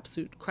feel like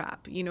absolute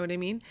crap. You know what I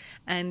mean?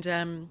 And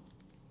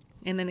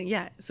then,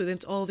 yeah, so then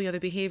it's all the other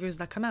behaviors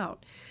that come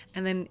out.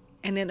 And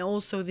then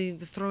also the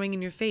throwing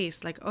in your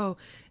face, like, oh,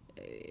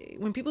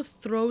 when people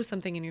throw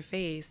something in your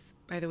face,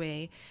 by the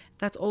way,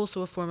 that's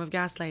also a form of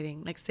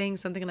gaslighting. Like, saying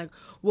something like,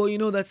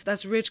 well,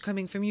 that's rich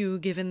coming from you,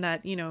 given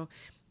that, you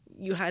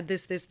had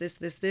this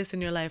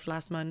in your life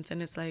last month.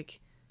 And it's like,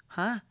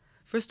 huh?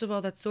 First of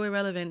all, that's so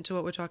irrelevant to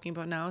what we're talking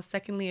about now.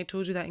 Secondly, I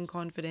told you that in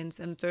confidence.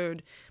 And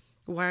third,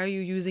 why are you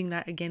using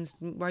that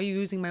against me? Why are you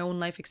using my own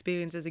life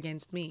experiences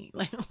against me?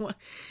 Like, what?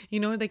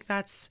 Like,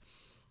 that's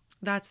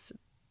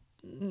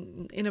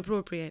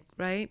inappropriate,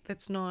 right?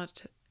 That's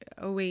not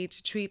a way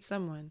to treat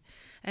someone.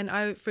 And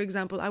for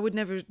example, I would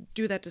never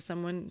do that to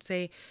someone,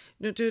 say,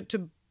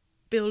 to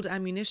build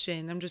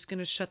ammunition. I'm just going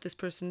to shut this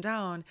person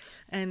down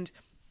and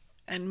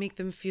make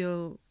them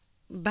feel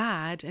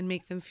bad and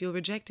make them feel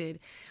rejected.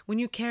 When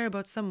you care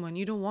about someone,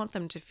 you don't want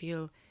them to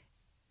feel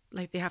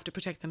like they have to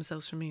protect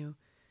themselves from you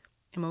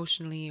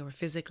emotionally or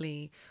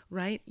physically,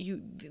 right?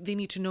 They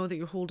need to know that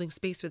you're holding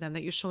space for them,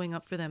 that you're showing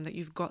up for them, that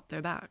you've got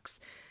their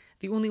backs.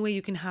 The only way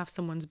you can have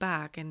someone's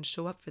back and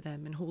show up for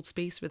them and hold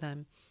space for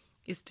them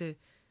is to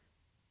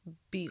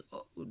be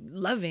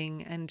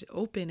loving and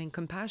open and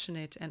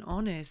compassionate and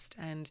honest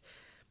and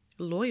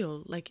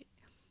loyal. Like,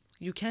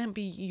 you can't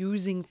be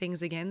using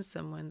things against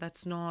someone.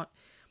 That's not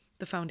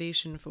the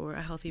foundation for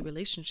a healthy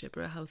relationship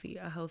or a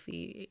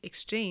healthy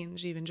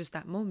exchange, even just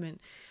that moment,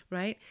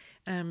 right?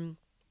 And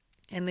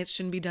it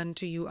shouldn't be done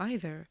to you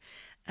either.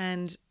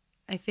 And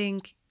I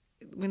think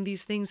when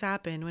these things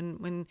happen,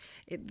 when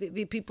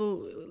the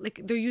people, like,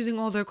 they're using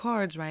all their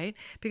cards, right?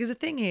 Because the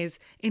thing is,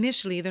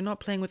 initially, they're not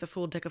playing with a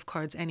full deck of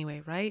cards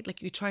anyway, right?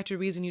 Like, you try to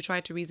reason,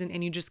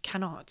 and you just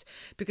cannot,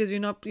 because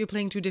you're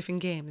playing two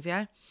different games,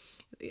 yeah?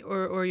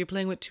 Or you're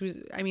playing with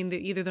two,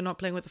 either they're not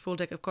playing with a full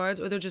deck of cards,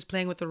 or they're just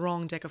playing with the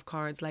wrong deck of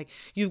cards. Like,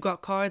 you've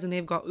got cards and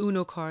they've got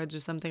Uno cards or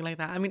something like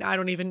that. I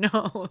don't even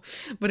know,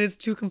 but it's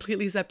two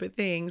completely separate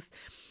things.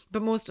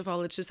 But most of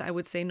all, it's just, I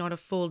would say, not a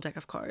full deck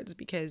of cards,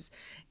 because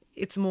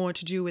it's more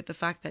to do with the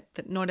fact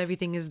that not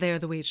everything is there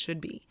the way it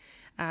should be.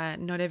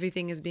 Not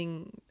everything is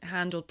being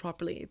handled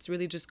properly. It's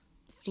really just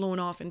flown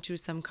off into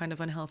some kind of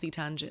unhealthy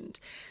tangent.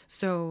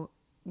 So,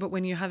 but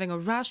when you're having a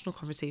rational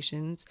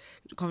conversation,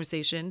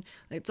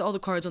 it's all the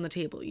cards on the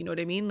table. You know what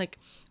I mean? Like,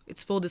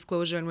 it's full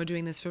disclosure and we're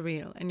doing this for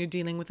real. And you're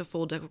dealing with a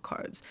full deck of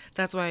cards.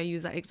 That's why I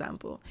use that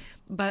example.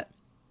 But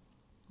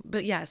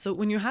yeah, so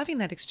when you're having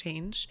that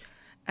exchange,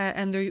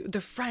 and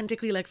they're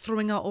frantically like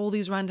throwing out all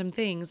these random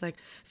things, like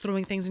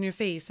throwing things in your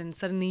face, and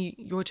suddenly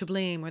you're to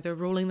blame, or they're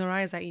rolling their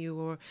eyes at you,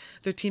 or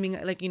they're teaming,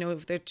 like, you know,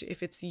 if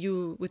it's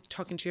you with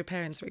talking to your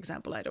parents, for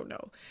example, I don't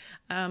know,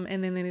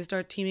 and then they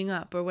start teaming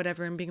up or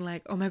whatever and being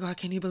like, oh my God,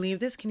 can you believe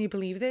this? Can you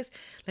believe this?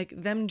 Like,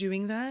 them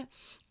doing that,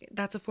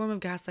 that's a form of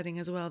gaslighting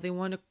as well. They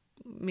want to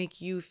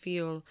make you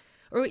feel,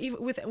 or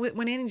even with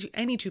when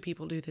any two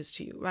people do this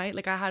to you, right?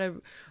 Like, I had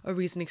a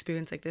recent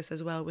experience like this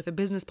as well with a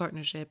business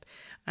partnership,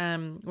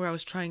 where I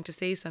was trying to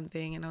say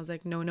something and I was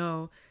like,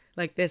 no,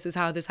 like, this is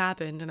how this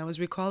happened, and I was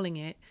recalling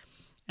it,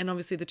 and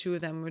obviously the two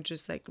of them were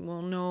just like,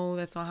 well, no,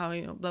 that's not how,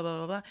 you know, blah blah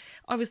blah blah.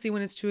 Obviously,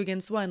 when it's 2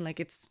 against 1,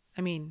 like, it's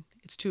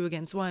 2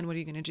 against 1. What are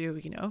you gonna do,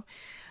 you know?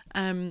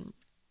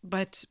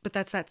 But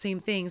that's that same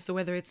thing. So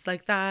whether it's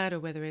like that, or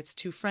whether it's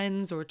 2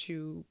 friends, or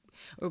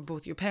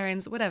both your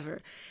parents,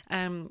 whatever,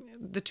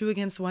 the 2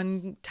 against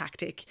 1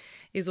 tactic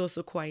is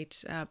also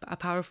quite a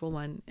powerful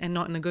one, and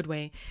not in a good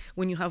way.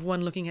 When you have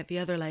one looking at the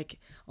other like,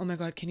 oh my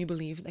God, can you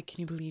believe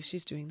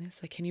she's doing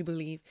this? Like, can you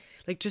believe,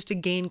 like, just to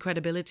gain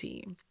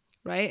credibility,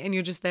 right? And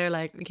you're just there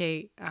like,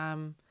 okay,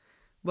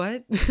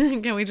 what?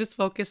 Can we just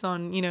focus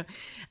on, you know?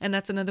 And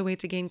that's another way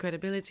to gain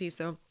credibility.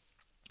 So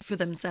for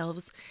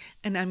themselves,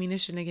 and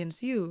ammunition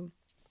against you.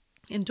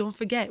 And don't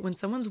forget, when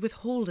someone's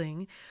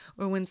withholding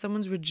or when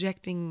someone's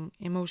rejecting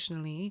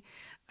emotionally,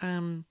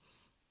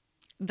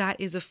 that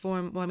is a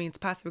form, well, I mean, it's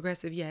passive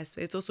aggressive, yes.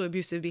 It's also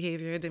abusive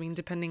behavior. I mean,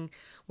 depending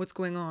what's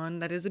going on,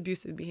 that is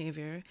abusive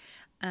behavior.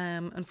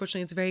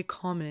 Unfortunately, it's very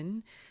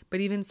common. But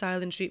even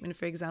silent treatment,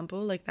 for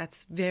example, like,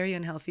 that's very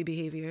unhealthy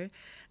behavior.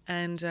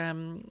 And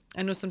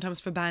I know sometimes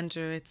for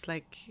banter, it's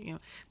like, you know,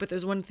 but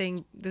there's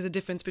a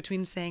difference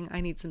between saying,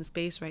 I need some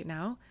space right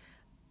now,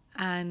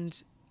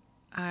 and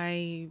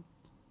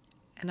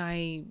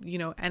you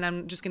know, and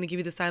I'm just going to give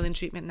you the silent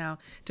treatment now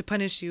to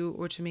punish you,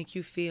 or to make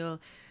you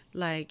feel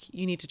like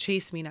you need to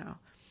chase me now,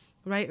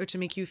 right? Or to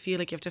make you feel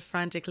like you have to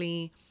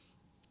frantically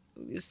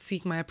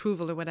seek my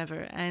approval or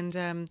whatever, and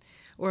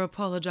or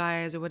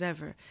apologize or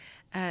whatever.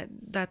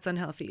 That's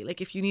unhealthy.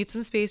 Like, if you need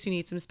some space, you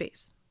need some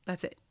space.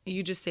 That's it.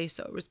 You just say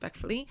so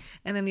respectfully,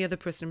 and then the other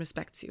person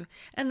respects you.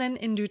 And then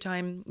in due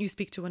time, you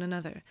speak to one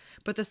another.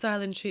 But the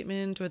silent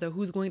treatment, or the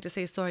who's going to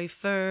say sorry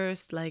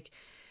first, like,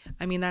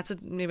 I mean, that's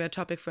maybe a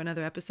topic for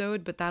another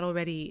episode, but that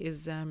already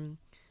is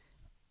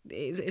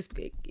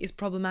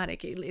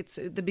problematic. It's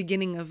the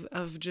beginning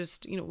of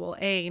just, you know, well,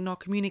 A, not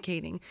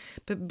communicating,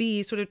 but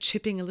B, sort of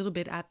chipping a little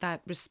bit at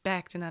that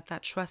respect and at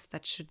that trust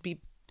that should be,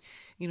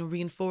 you know,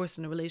 reinforced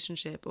in a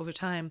relationship over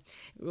time.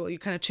 Well, you're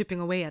kind of chipping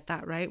away at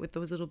that, right, with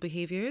those little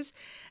behaviors.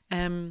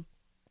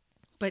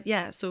 But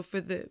yeah, so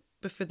for the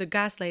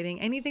gaslighting,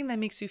 anything that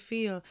makes you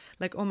feel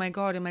like, oh my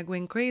God, am I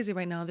going crazy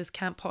right now? This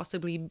can't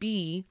possibly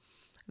be.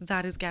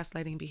 That is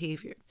gaslighting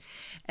behavior.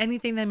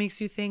 Anything that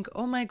makes you think,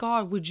 oh my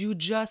God, would you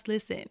just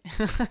listen?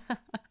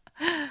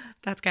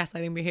 That's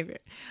gaslighting behavior.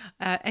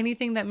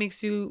 Anything that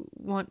makes you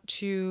want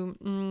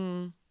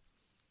to,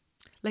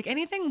 like,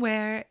 anything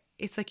where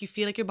it's like you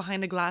feel like you're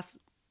behind a glass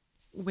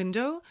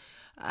window,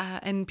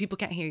 and people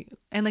can't hear you,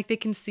 and like, they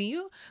can see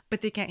you,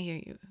 but they can't hear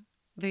you.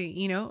 They,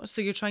 you know,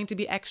 so you're trying to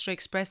be extra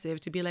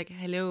expressive, to be like,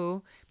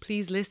 hello,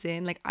 please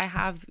listen. Like, I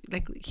have,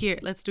 like, here,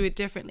 let's do it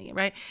differently,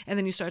 right? And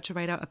then you start to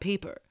write out a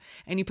paper,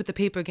 and you put the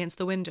paper against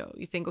the window.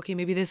 You think, okay,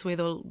 maybe this way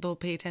they'll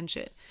pay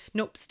attention.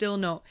 Nope, still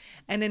no.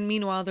 And then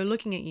meanwhile, they're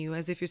looking at you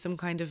as if you're some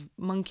kind of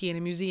monkey in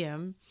a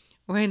museum,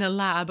 or in a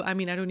lab. I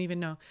mean, I don't even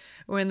know,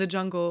 or in the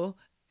jungle,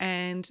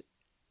 and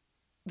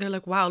they're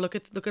like, wow, look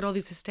at all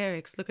these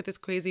hysterics. Look at this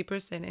crazy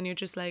person. And you're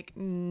just like,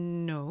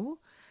 no,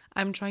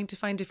 I'm trying to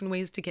find different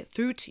ways to get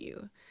through to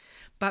you.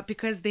 But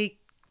because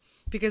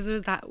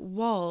there's that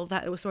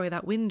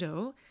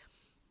window,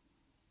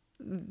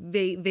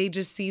 they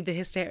just see the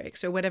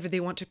hysterics, or whatever they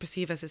want to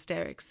perceive as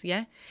hysterics.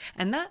 Yeah.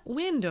 And that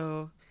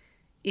window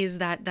is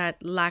that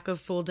lack of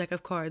full deck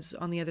of cards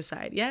on the other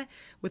side. Yeah.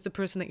 With the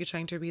person that you're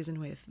trying to reason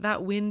with.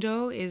 That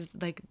window is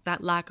like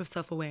that lack of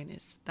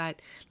self-awareness, that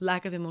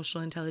lack of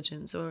emotional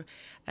intelligence, or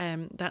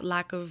that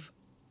lack of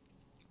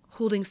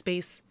holding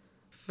space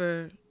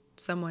for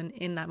someone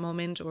in that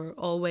moment, or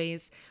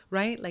always,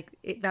 right? Like,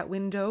 that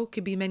window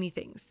could be many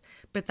things,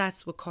 but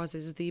that's what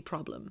causes the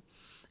problem.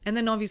 And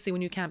then obviously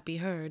when you can't be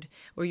heard,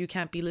 or you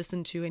can't be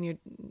listened to, and you're,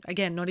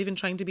 again, not even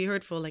trying to be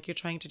hurtful, like, you're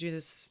trying to do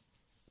this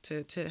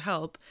to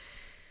help,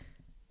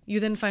 you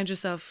then find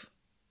yourself,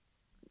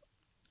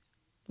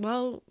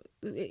 well,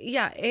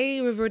 yeah,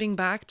 reverting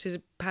back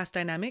to past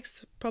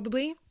dynamics,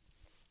 probably,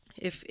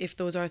 if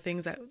those are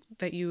things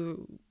that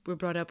you were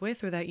brought up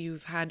with, or that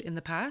you've had in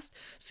the past.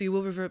 So you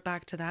will revert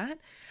back to that.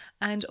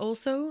 And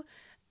also,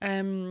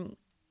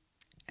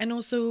 And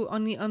also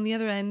on the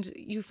other end,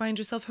 you find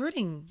yourself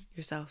hurting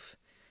yourself,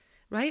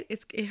 right?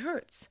 It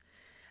hurts.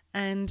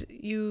 And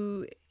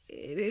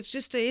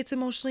it's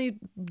emotionally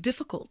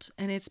difficult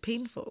and it's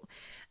painful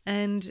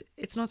and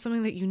it's not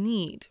something that you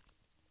need.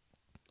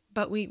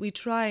 But we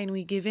try and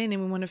we give in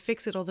and we want to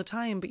fix it all the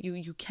time, but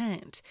you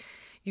can't.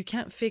 You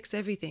can't fix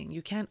everything.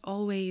 You can't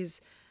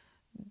always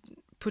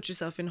put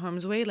yourself in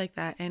harm's way like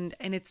that. And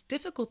it's a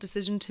difficult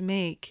decision to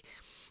make.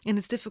 And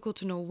it's difficult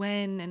to know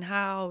when and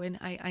how. And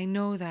I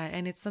know that.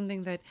 And it's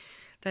something that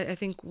I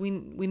think we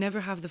never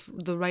have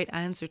the right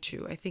answer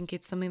to. I think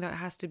it's something that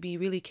has to be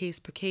really case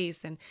per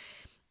case. And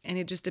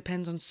it just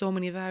depends on so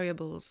many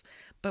variables.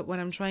 But what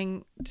I'm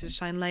trying to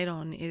shine light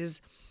on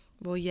is,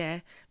 well, yeah,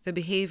 the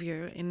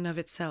behavior in and of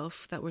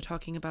itself that we're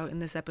talking about in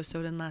this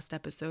episode and last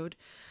episode,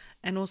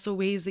 and also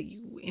ways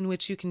in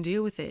which you can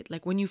deal with it.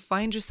 Like when you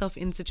find yourself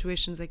in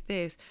situations like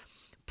this,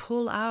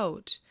 pull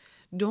out.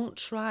 Don't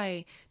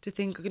try to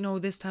think,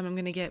 this time I'm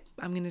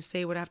going to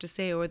say what I have to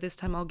say, or this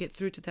time I'll get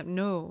through to them.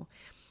 No.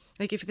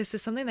 Like if this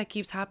is something that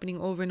keeps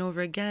happening over and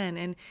over again,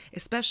 and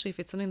especially if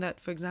it's something that,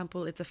 for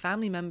example, it's a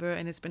family member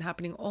and it's been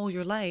happening all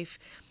your life,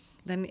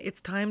 then it's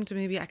time to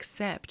maybe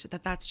accept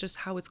that that's just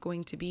how it's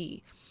going to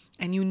be.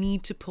 And you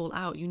need to pull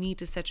out. You need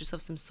to set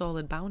yourself some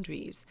solid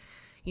boundaries,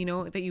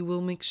 that you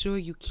will make sure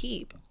you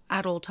keep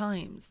at all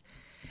times.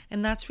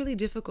 And that's really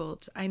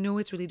difficult. I know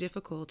it's really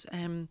difficult.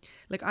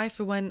 Like I,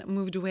 for one,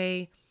 moved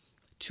away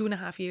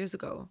 2.5 years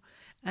ago.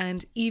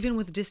 And even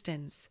with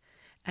distance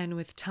and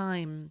with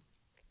time,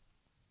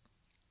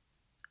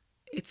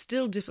 it's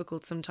still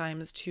difficult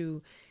sometimes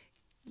to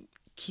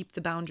keep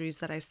the boundaries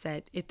that I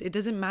set. It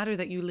doesn't matter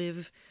that you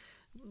live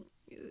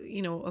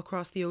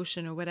across the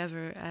ocean or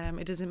whatever.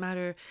 It doesn't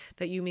matter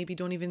that you maybe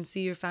don't even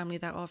see your family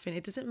that often.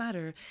 It doesn't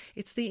matter.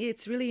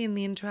 It's really in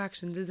the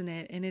interactions, isn't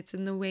it? And it's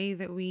in the way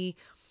that we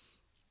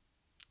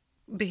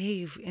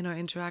behave in our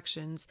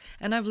interactions.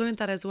 And I've learned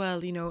that as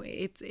well.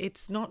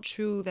 It's not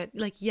true that,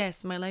 like,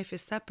 yes, my life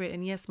is separate,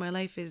 and yes, my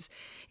life is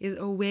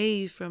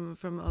away from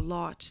a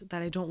lot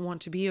that I don't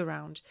want to be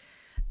around.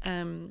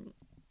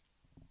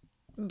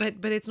 But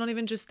it's not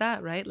even just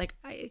that, right? Like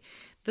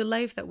the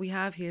life that we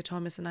have here,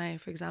 Thomas and I,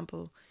 for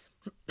example,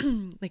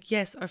 like,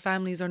 yes, our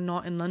families are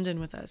not in London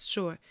with us,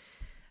 sure.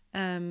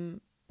 And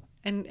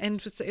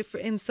if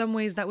in some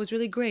ways that was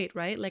really great,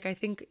 right? Like I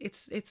think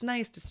it's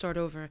nice to start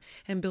over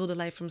and build a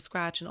life from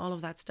scratch and all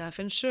of that stuff.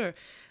 And sure,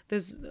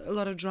 there's a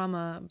lot of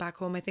drama back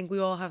home. I think we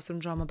all have some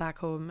drama back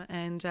home,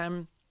 and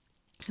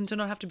to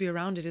not have to be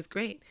around it is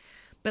great.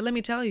 But let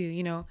me tell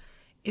you,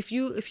 if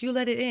you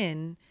let it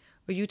in,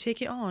 or you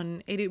take it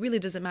on, it really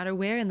doesn't matter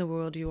where in the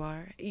world you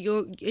are.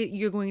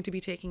 You're going to be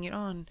taking it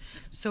on.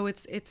 So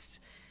it's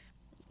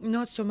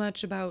not so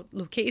much about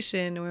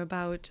location or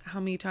about how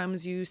many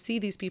times you see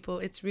these people.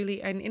 It's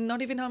really, and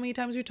not even how many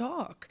times you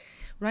talk,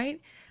 right?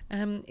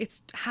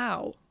 It's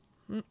how,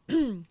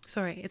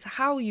 it's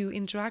how you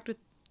interact with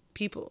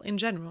people in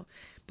general,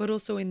 but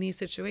also in these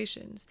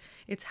situations.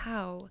 It's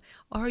how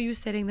are you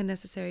setting the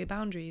necessary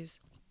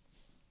boundaries?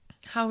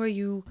 How are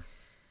you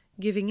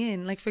giving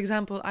in? Like, for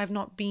example, I've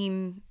not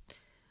seen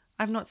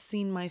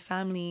my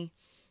family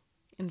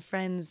and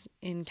friends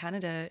in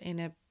Canada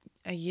in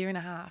a year and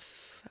a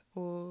half,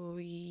 or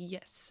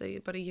yes,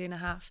 about a year and a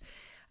half.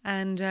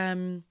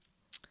 And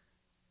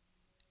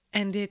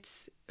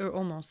it's, or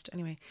almost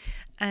anyway.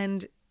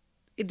 And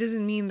it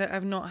doesn't mean that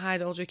I've not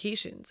had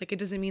altercations. Like, it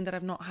doesn't mean that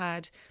I've not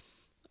had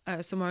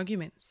some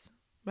arguments.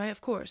 Right,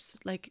 of course.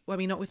 Like, well, I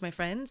mean, not with my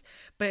friends,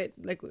 but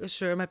like,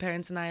 sure, my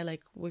parents and I,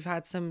 like, we've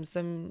had some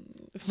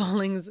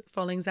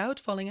fallings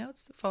out.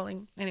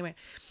 Anyway,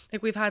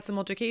 like, we've had some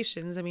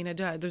altercations. I mean,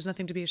 there's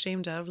nothing to be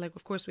ashamed of. Like,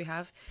 of course we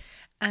have,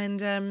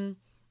 and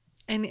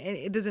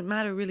it doesn't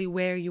matter really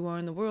where you are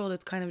in the world.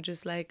 It's kind of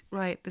just like,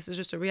 right, this is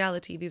just a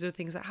reality. These are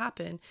things that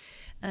happen,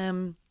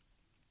 and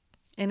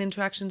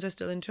interactions are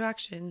still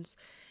interactions.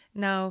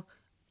 Now,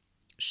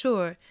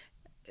 sure.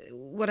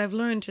 What I've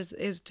learned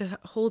is to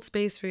hold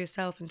space for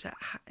yourself and to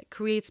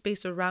create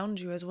space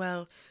around you as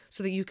well,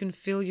 so that you can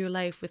fill your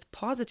life with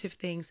positive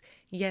things.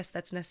 Yes,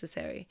 that's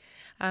necessary.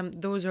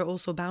 Those are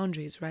also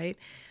boundaries, right?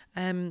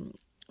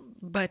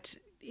 But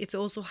it's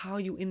also how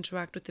you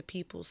interact with the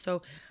people.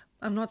 So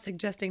I'm not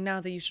suggesting now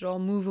that you should all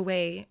move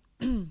away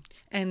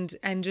and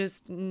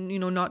just,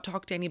 not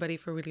talk to anybody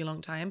for a really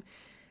long time.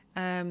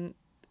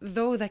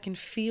 Though that can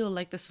feel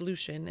like the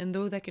solution, and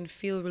though that can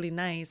feel really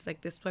nice, like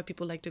this is why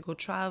people like to go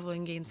travel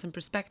and gain some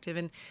perspective.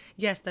 And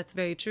yes, that's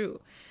very true.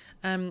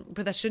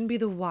 But that shouldn't be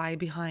the why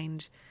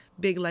behind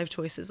big life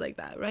choices like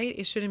that, right?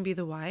 It shouldn't be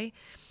the why.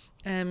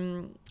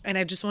 And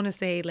I just want to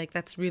say, like,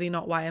 that's really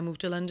not why I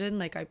moved to London.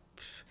 Like, I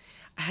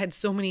had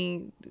so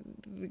many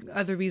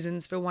other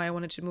reasons for why I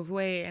wanted to move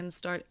away and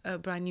start a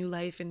brand new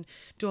life and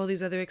do all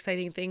these other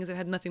exciting things that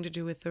had nothing to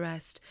do with the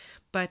rest.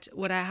 But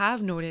what I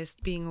have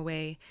noticed being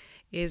away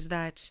is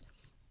that,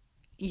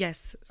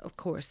 yes, of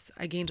course,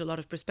 I gained a lot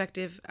of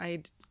perspective.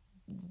 I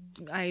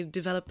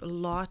developed a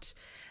lot,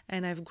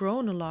 and I've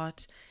grown a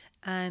lot.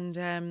 And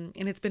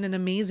it's been an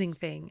amazing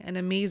thing, an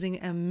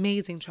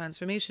amazing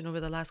transformation over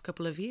the last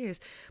couple of years.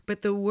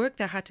 But the work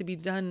that had to be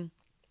done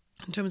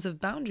in terms of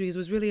boundaries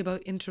was really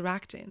about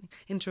interacting.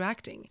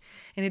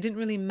 And it didn't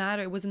really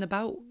matter. It wasn't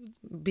about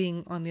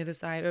being on the other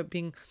side or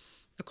being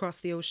across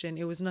the ocean.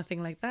 It was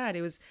nothing like that.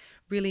 It was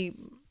really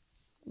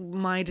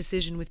my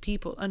decision with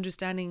people,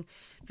 understanding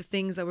the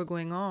things that were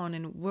going on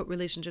and what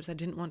relationships I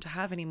didn't want to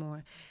have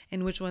anymore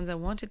and which ones I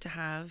wanted to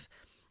have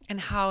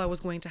and how I was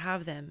going to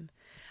have them.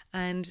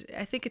 And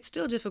I think it's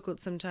still difficult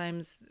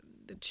sometimes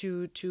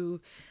to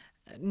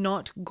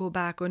not go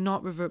back or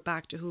not revert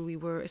back to who we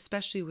were,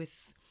 especially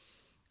with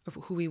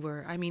who we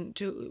were. I mean,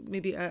 to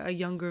maybe a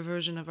younger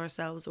version of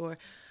ourselves, or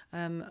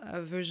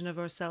a version of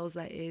ourselves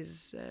that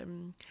is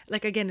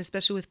like, again,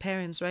 especially with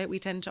parents, right? We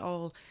tend to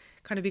all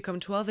kind of become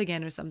 12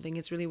 again or something.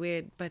 It's really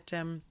weird. But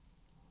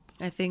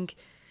I think,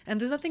 and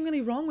there's nothing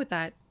really wrong with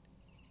that,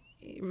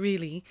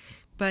 really,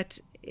 but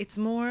it's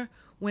more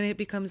when it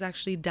becomes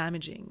actually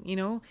damaging, you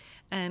know?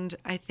 And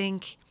I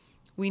think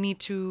we need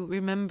to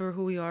remember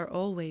who we are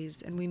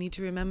always, and we need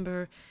to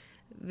remember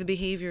the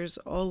behaviors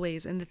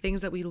always, and the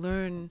things that we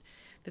learn,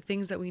 the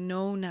things that we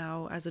know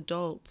now as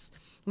adults.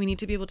 We need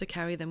to be able to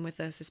carry them with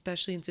us,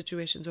 especially in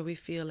situations where we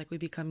feel like we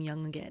become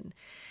young again.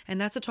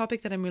 And that's a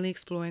topic that I'm really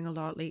exploring a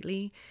lot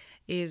lately,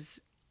 is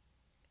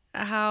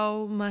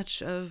how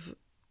much of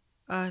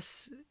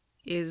us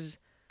is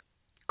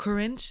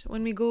current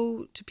when we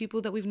go to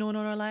people that we've known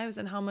all our lives,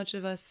 and how much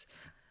of us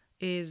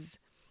is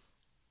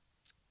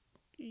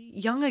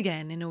young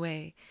again in a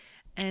way,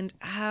 and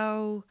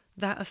how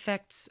that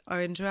affects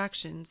our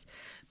interactions.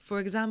 For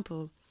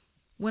example,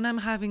 when I'm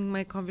having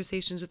my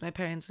conversations with my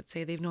parents, let's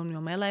say they've known me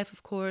all my life,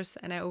 of course,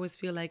 and I always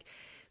feel like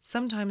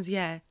sometimes,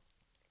 yeah,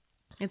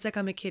 it's like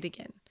I'm a kid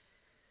again.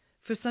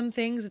 For some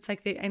things, it's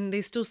like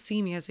they still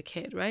see me as a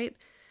kid, right?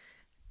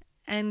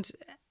 And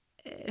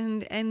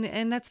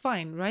that's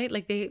fine, right?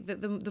 Like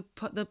the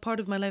part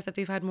of my life that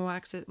they've had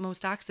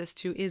most access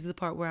to is the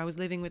part where I was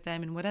living with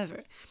them and whatever.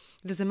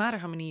 It doesn't matter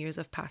how many years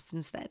have passed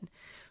since then,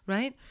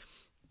 right?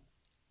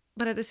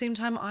 But at the same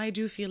time, I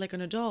do feel like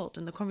an adult,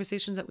 and the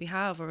conversations that we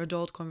have are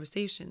adult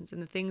conversations,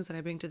 and the things that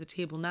I bring to the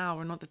table now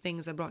are not the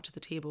things I brought to the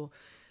table,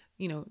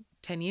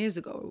 10 years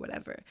ago or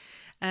whatever.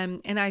 And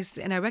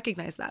I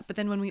recognize that. But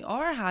then when we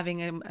are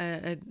having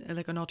a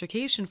like an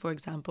altercation, for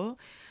example,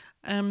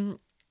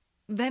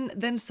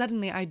 then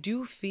suddenly I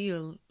do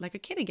feel like a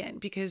kid again,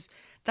 because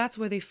that's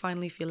where they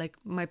finally feel like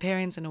my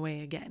parents in a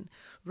way again,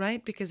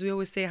 right? Because we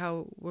always say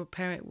how we're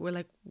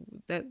like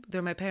that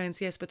they're my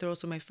parents, yes, but they're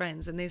also my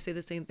friends, and they say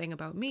the same thing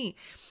about me.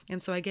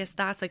 And so I guess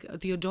that's like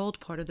the adult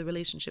part of the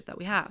relationship that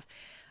we have.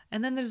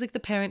 And then there's like the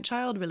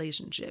parent-child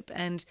relationship,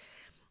 and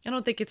I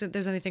don't think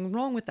there's anything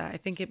wrong with that. I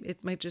think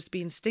it might just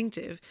be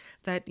instinctive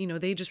that,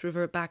 they just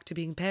revert back to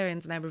being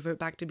parents and I revert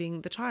back to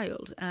being the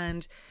child.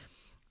 And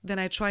then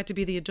I try to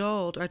be the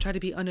adult, or I try to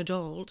be an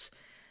adult,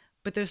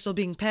 but they're still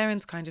being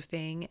parents kind of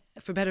thing,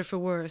 for better, for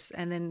worse.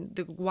 And then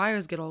the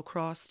wires get all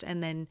crossed,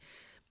 and then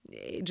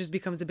it just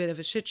becomes a bit of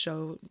a shit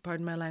show,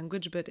 pardon my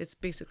language, but it's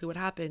basically what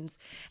happens.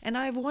 And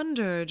I've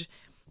wondered,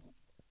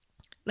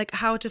 like,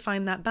 how to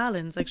find that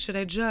balance. Like, should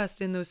I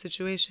just, in those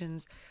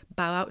situations,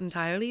 bow out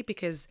entirely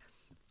because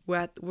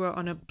we're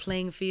on a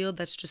playing field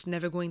that's just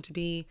never going to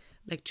be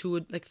like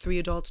three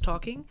adults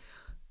talking?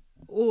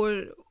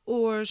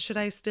 Or should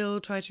I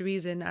still try to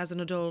reason as an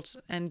adult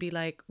and be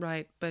like,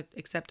 right, but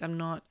except I'm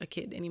not a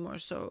kid anymore,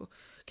 so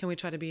can we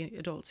try to be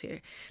adults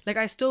here? Like,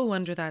 I still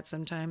wonder that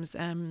sometimes,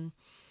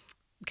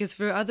 because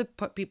for other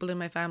people in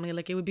my family,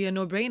 like, it would be a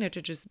no-brainer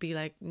to just be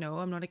like, no,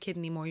 I'm not a kid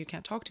anymore, you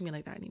can't talk to me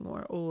like that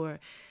anymore. Or,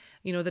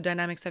 the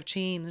dynamics have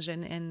changed,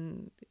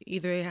 and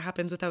either it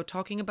happens without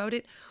talking about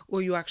it,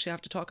 or you actually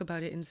have to talk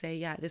about it and say,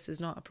 yeah, this is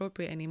not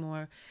appropriate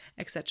anymore,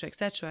 etc.,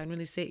 and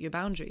really state your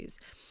boundaries.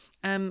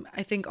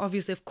 I think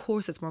obviously, of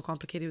course, it's more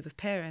complicated with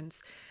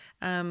parents.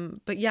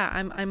 But yeah,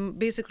 I'm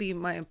basically,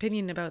 my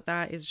opinion about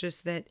that is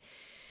just that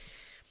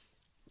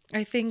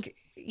I think,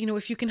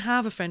 if you can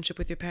have a friendship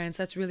with your parents,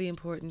 that's really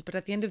important. But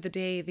at the end of the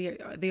day,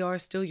 they are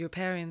still your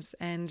parents,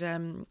 and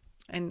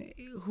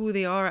who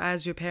they are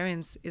as your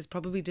parents is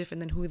probably different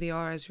than who they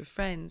are as your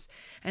friends.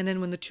 And then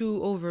when the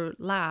two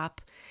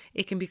overlap,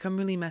 it can become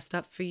really messed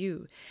up for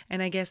you.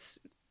 And I guess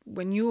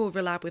when you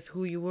overlap with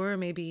who you were,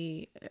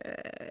 maybe,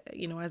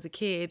 as a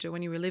kid, or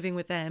when you were living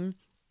with them,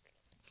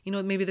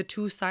 maybe the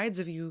two sides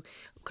of you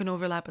can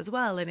overlap as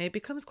well, and it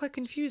becomes quite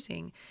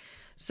confusing.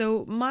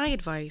 So my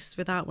advice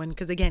for that one,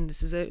 because again,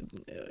 this is a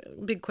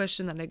big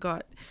question that I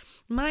got,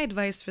 my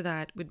advice for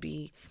that would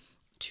be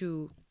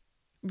to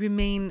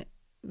remain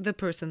the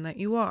person that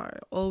you are.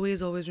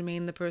 Always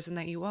remain the person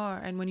that you are.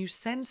 And when you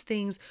sense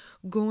things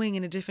going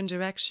in a different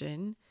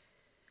direction,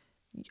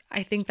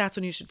 I think that's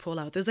when you should pull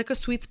out. There's like a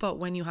sweet spot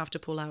when you have to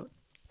pull out.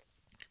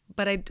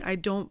 But I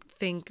don't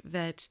think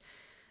that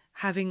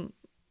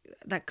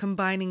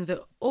combining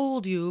the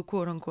old you,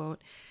 quote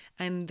unquote,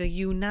 and the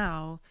you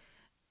now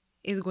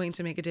is going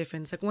to make a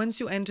difference. Like, once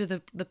you enter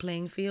the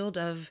playing field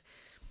of,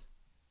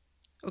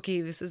 okay,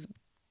 this is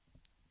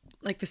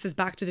like this is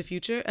back to the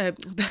future,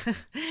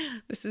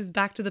 this is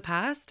back to the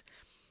past.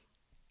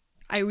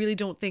 I really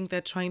don't think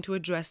that trying to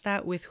address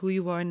that with who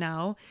you are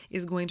now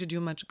is going to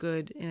do much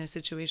good in a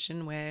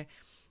situation where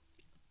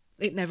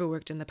it never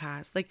worked in the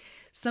past. Like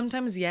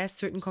sometimes, yes,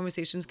 certain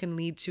conversations can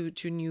lead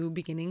to new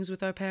beginnings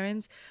with our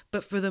parents,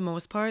 but for the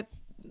most part,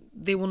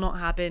 they will not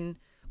happen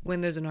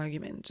when there's an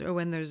argument or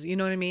when there's, you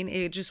know what I mean?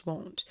 It just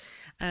won't.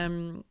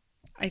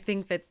 I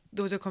think that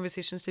those are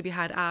conversations to be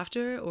had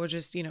after or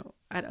just,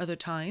 at other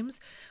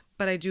times.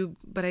 But I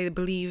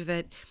believe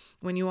that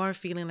when you are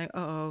feeling like,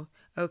 oh,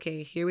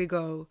 okay, here we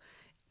go,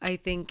 I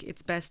think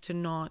it's best to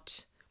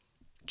not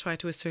try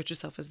to assert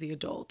yourself as the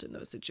adult in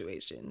those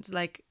situations.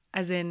 Like,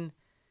 as in,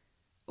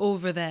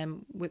 over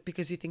them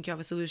because you think you have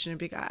a solution.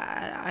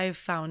 I've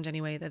found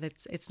anyway that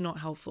it's not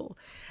helpful.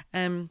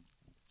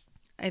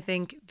 I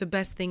think the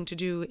best thing to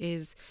do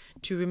is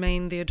to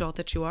remain the adult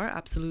that you are,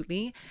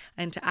 absolutely,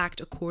 and to act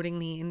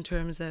accordingly in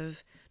terms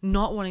of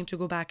not wanting to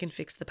go back and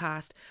fix the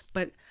past,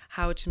 but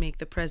how to make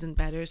the present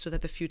better so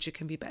that the future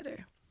can be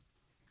better.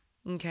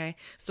 Okay,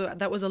 so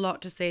that was a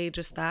lot to say,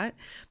 just that,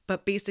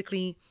 but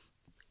basically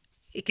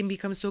it can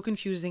become so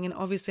confusing, and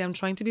obviously I'm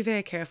trying to be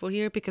very careful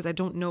here because I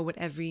don't know what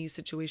every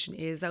situation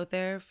is out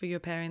there for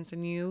your parents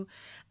and you.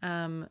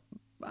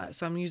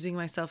 So I'm using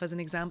myself as an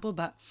example,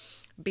 but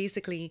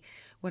basically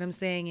what I'm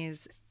saying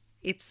is,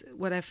 it's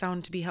what I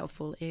found to be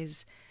helpful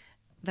is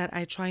that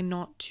I try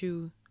not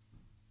to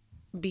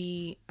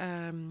be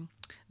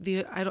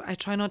I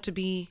try not to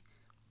be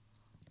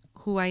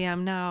who I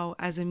am now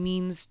as a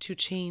means to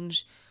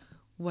change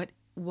what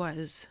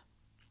was.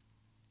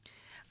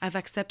 I've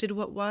accepted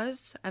what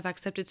was. I've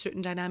accepted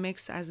certain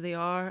dynamics as they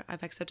are.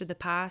 I've accepted the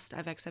past.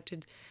 I've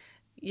accepted,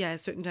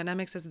 certain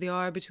dynamics as they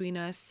are between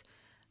us.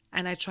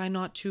 And I try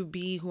not to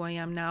be who I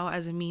am now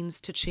as a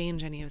means to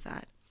change any of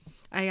that.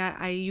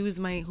 I use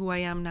who I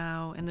am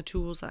now and the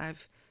tools that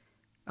I've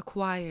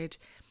acquired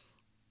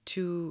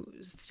to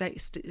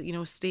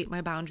state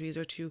my boundaries,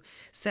 or to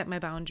set my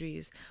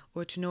boundaries,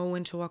 or to know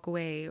when to walk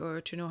away, or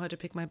to know how to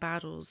pick my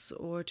battles,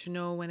 or to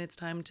know when it's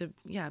time to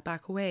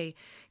back away,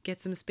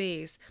 get some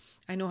space.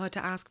 I know how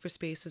to ask for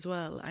space as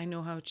well. I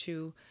know how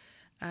to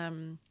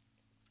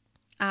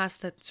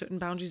ask that certain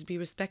boundaries be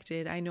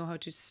respected. I know how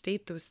to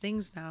state those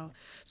things now.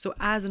 So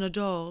as an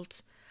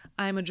adult,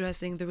 I'm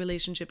addressing the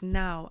relationship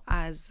now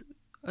as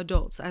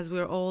adults, as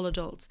we're all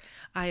adults.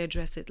 I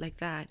address it like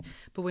that.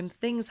 But when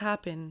things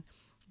happen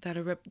that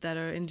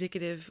are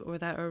indicative or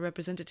that are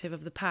representative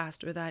of the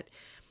past, or that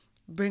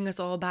bring us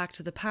all back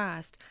to the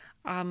past,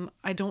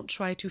 I don't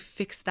try to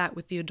fix that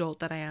with the adult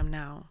that I am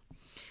now.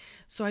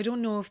 So I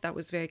don't know if that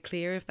was very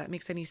clear, if that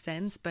makes any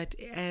sense, but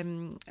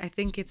I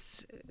think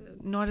it's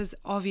not as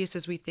obvious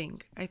as we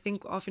think. I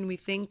think often we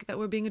think that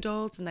we're being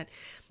adults and that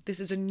this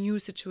is a new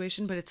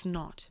situation, but it's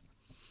not.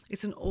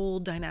 It's an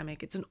old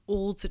dynamic. It's an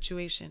old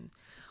situation,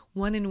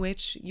 one in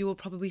which you will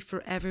probably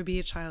forever be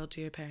a child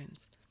to your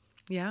parents.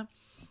 Yeah?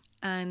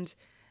 And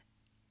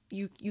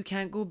you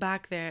can't go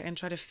back there and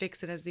try to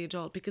fix it as the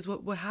adult, because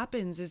what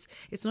happens is,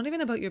 it's not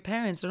even about your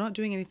parents. They're not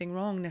doing anything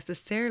wrong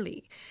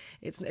necessarily.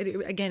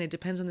 Again, it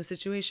depends on the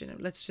situation.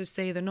 Let's just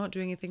say they're not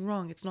doing anything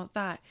wrong. It's not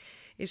that.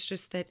 It's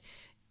just that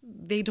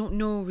they don't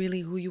know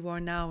really who you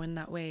are now in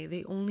that way.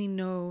 They only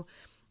know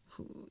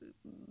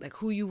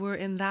who you were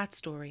in that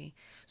story.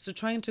 So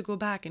trying to go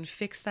back and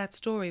fix that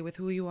story with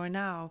who you are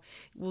now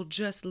will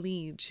just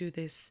lead to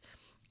this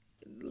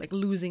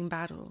losing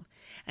battle.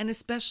 And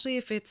especially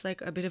if it's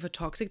a bit of a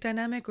toxic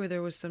dynamic, or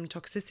there was some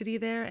toxicity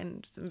there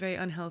and some very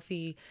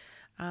unhealthy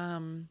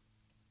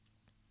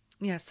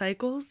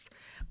cycles,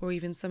 or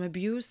even some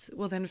abuse,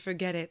 well then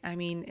forget it. I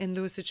mean, in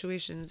those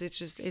situations,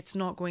 it's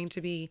not going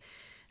to be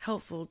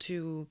helpful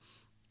to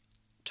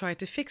try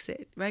to fix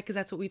it, right? Because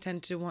that's what we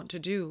tend to want to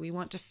do. We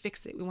want to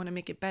fix it. We want to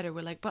make it better.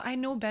 We're like, but I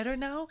know better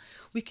now.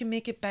 We can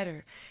make it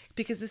better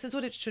because this is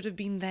what it should have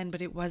been then,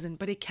 but it wasn't.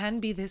 But it can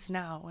be this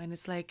now. And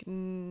it's like,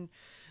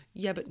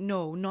 but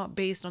no, not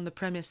based on the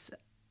premise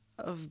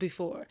of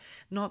before,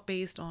 not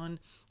based on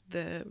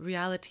the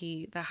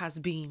reality that has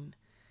been,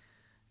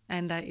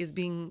 and that is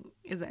being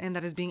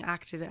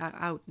acted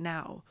out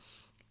now.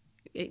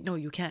 No,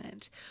 you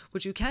can't.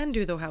 What you can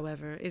do though,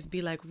 however, is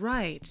be like,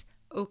 right,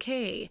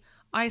 okay,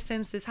 I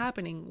sense this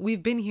happening.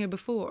 We've been here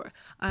before.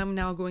 I'm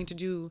now going to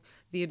do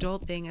the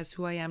adult thing as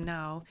who I am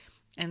now,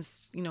 and,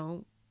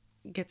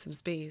 get some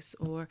space,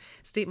 or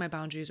state my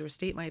boundaries, or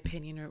state my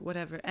opinion, or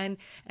whatever. And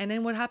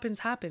then what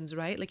happens,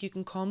 right? You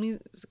can calmly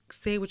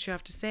say what you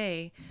have to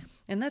say,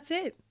 and that's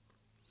it.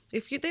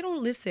 If they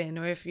don't listen,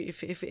 or if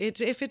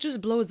it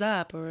just blows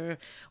up, or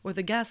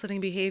the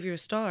gaslighting behavior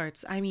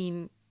starts, I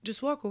mean,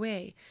 just walk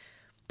away.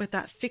 But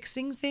that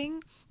fixing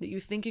thing that you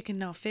think you can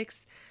now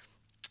fix,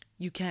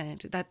 you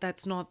can't.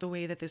 That's not the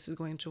way that this is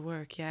going to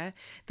work, yeah?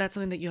 That's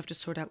something that you have to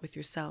sort out with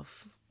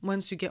yourself.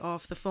 Once you get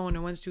off the phone,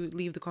 or once you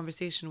leave the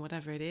conversation,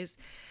 whatever it is,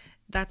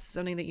 that's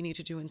something that you need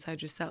to do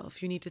inside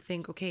yourself. You need to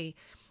think, okay,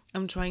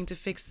 I'm trying to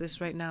fix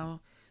this right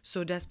now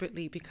so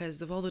desperately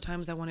because of all the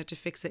times I wanted to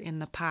fix it in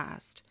the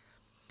past,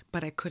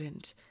 but I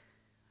couldn't.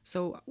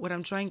 So what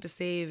I'm trying to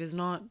save is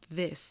not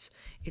this,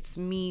 it's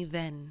me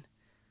then.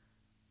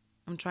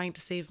 I'm trying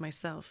to save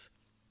myself.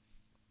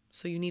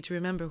 So you need to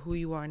remember who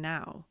you are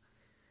now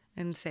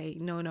and say,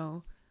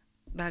 no,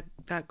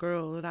 that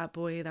girl or that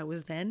boy that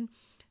was then,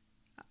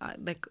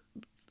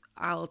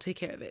 I'll take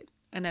care of it.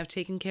 And I've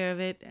taken care of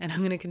it, and I'm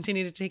going to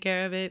continue to take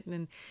care of it.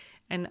 And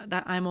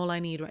that I'm all I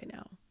need right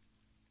now.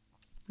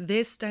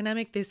 This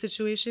dynamic, this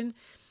situation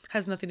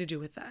has nothing to do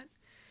with that.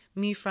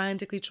 Me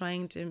frantically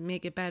trying to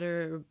make it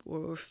better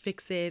or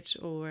fix it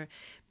or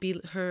be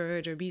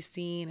heard or be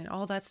seen and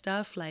all that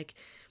stuff, like,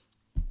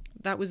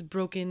 that was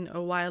broken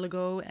a while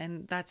ago,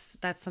 and that's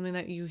something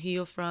that you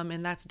heal from,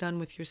 and that's done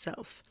with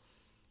yourself.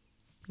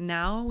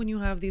 Now, when you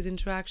have these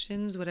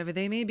interactions, whatever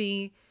they may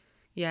be,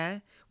 yeah,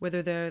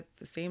 whether they're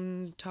the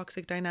same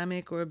toxic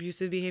dynamic or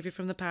abusive behavior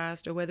from the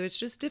past, or whether it's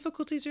just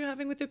difficulties you're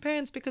having with your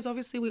parents, because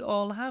obviously we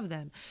all have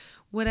them,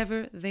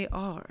 whatever they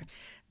are,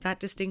 that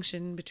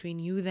distinction between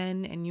you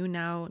then and you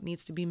now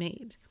needs to be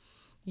made.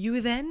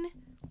 You then,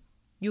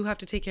 you have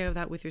to take care of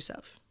that with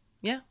yourself.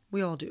 Yeah,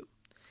 we all do.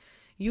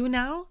 You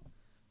now,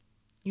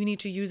 you need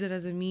to use it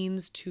as a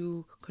means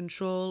to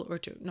control, or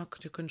to, not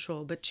to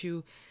control, but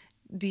to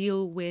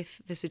deal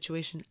with the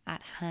situation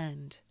at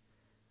hand.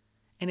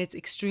 And it's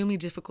extremely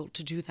difficult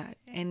to do that.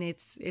 And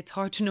it's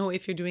hard to know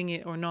if you're doing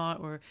it or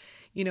not, or,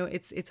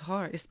 it's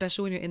hard,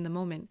 especially when you're in the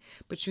moment.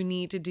 But you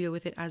need to deal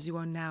with it as you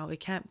are now. It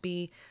can't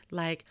be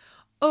like,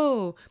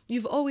 oh,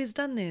 you've always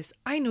done this.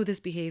 I know this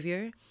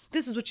behavior.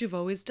 This is what you've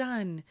always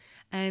done.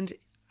 And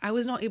I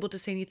was not able to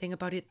say anything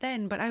about it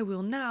then, but I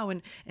will now.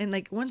 And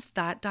like, once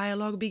that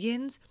dialogue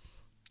begins,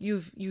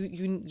 you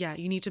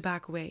need to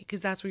back away,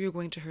 because that's where you're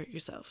going to hurt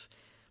yourself.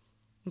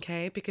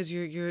 Okay? Because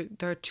there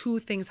are two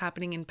things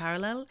happening in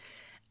parallel,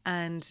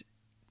 and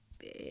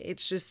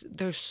it's just,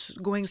 they're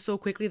going so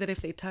quickly that if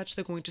they touch,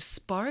 they're going to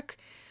spark,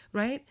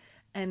 right?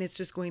 And it's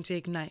just going to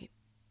ignite.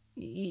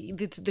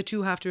 The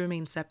two have to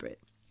remain separate.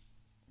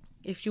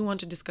 If you want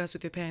to discuss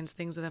with your parents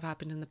things that have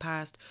happened in the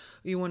past,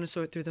 or you want to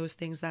sort through those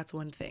things, that's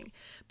one thing.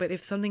 But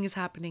if something is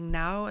happening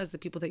now, as the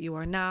people that you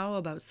are now,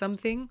 about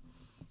something,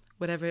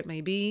 whatever it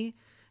may be,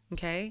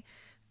 okay,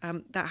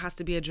 that has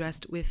to be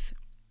addressed with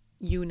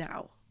you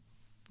now.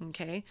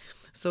 Okay,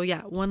 so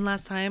yeah, one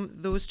last time,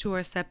 those two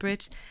are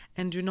separate,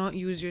 and do not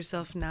use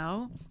yourself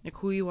now, like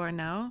who you are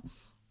now,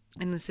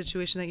 and the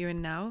situation that you're in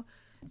now,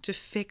 to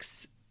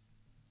fix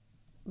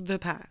the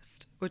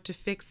past or to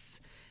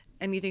fix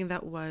anything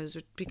that was,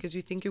 or because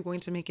you think you're going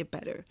to make it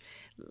better.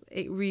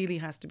 It really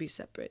has to be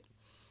separate.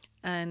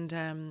 And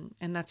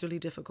that's really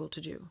difficult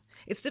to do.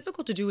 It's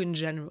difficult to do in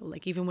general,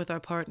 like even with our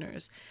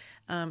partners,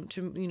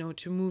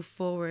 to move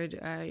forward,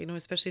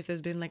 especially if there's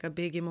been like a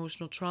big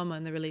emotional trauma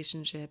in the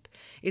relationship.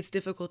 It's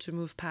difficult to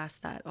move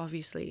past that,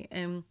 obviously.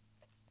 And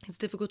it's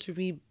difficult to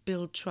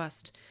rebuild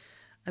trust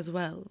as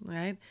well,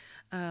 right?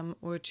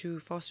 Or to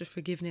foster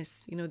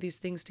forgiveness. These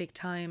things take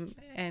time,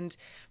 and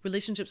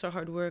relationships are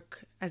hard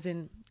work, as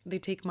in they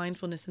take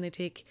mindfulness and they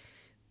take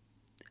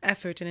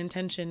effort and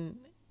intention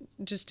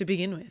just to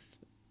begin with.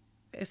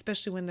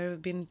 Especially when there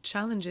have been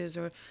challenges,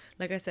 or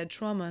like I said,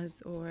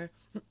 traumas, or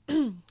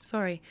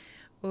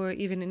or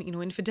even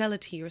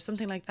infidelity or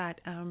something like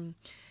that.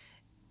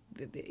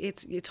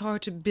 It's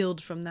hard to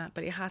build from that,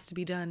 but it has to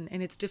be done.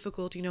 And it's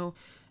difficult,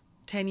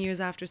 10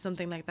 years after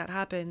something like that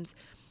happens,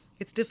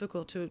 it's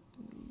difficult to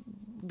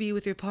be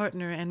with your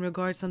partner and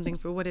regard something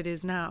for what it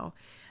is now.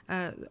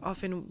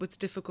 Often what's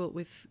difficult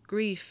with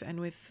grief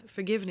and with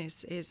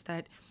forgiveness is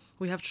that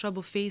we have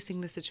trouble facing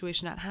the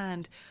situation at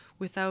hand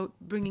without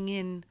bringing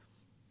in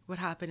what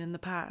happened in the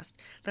past.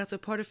 That's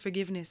what part of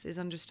forgiveness is,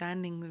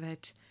 understanding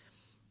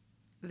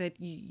that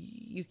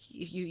you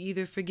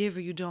either forgive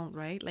or you don't,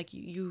 right? Like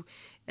you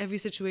every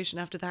situation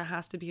after that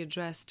has to be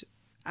addressed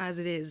as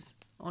it is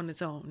on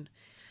its own.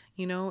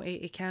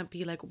 It can't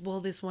be like,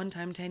 well, this one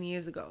time 10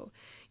 years ago,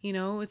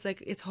 it's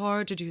like, it's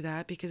hard to do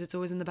that because it's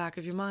always in the back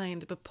of your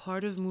mind. But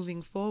part of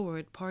moving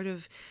forward, part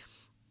of,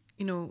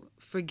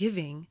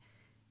 forgiving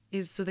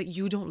is so that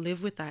you don't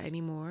live with that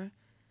anymore.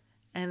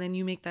 And then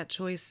you make that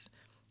choice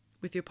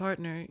with your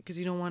partner because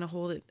you don't want to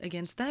hold it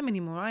against them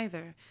anymore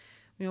either.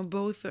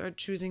 Both are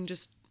choosing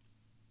just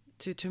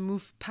to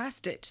move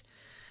past it.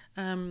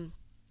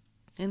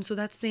 And so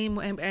that same,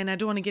 and I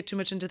don't want to get too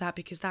much into that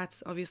because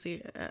that's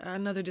obviously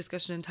another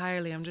discussion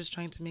entirely. I'm just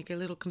trying to make a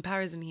little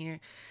comparison here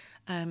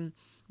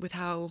with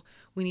how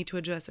we need to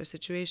address our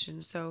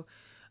situation. So,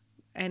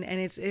 and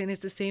it's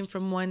the same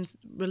from one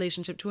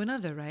relationship to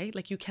another, right?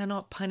 Like you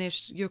cannot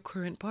punish your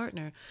current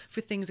partner for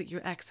things that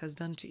your ex has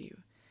done to you.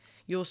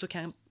 You also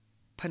can't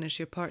punish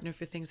your partner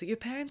for things that your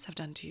parents have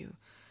done to you.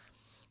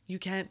 You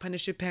can't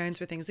punish your parents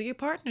for things that your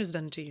partner's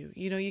done to you.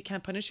 You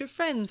can't punish your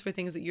friends for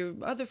things that your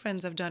other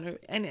friends have done,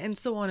 and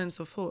so on and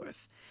so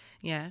forth.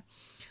 Yeah.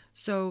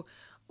 So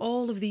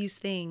all of these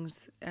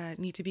things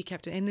need to be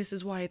kept in, and this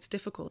is why it's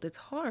difficult. It's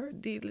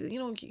hard.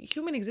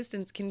 Human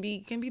existence can be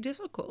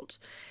difficult.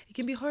 It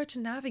can be hard to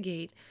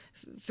navigate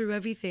through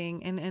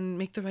everything and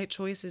make the right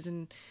choices,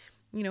 and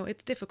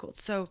it's difficult.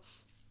 So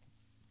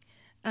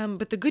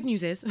But the good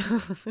news is,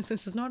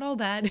 this is not all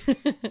bad.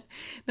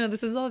 No,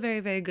 this is all very,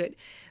 very good.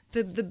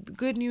 The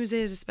good news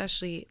is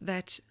especially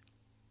that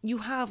you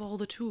have all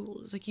the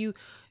tools. Like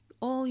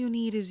all you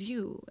need is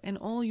you, and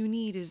all you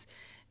need is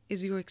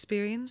your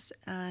experience,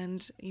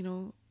 and a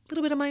little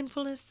bit of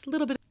mindfulness, a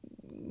little bit,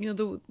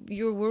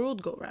 your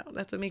world go round.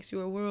 That's what makes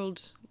your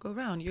world go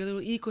round. Your little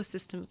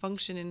ecosystem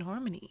function in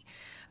harmony.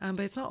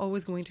 But it's not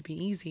always going to be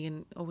easy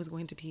and always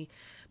going to be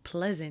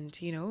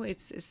pleasant.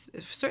 It's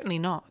certainly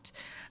not.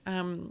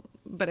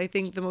 But I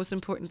think the most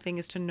important thing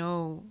is to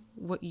know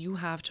what you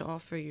have to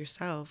offer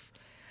yourself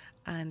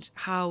and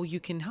how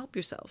you can help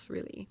yourself,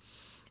 really.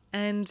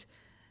 And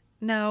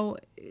now,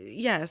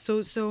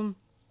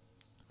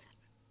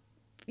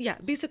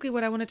 basically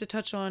what I wanted to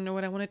touch on, or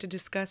what I wanted to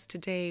discuss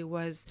today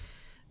was,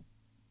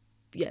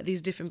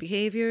 these different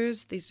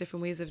behaviors, these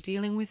different ways of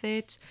dealing with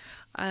it.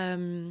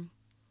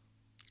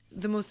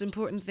 The most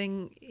important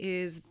thing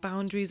is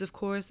boundaries, of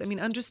course. I mean,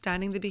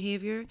 understanding the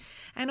behavior.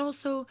 And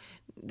also,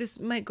 this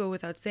might go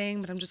without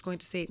saying, but I'm just going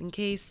to say it in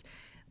case.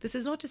 This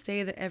is not to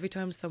say that every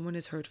time someone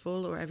is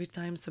hurtful or every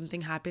time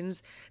something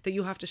happens that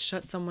you have to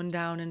shut someone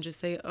down and just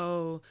say,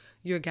 oh,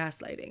 you're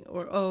gaslighting,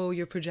 or oh,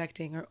 you're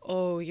projecting, or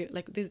oh, you're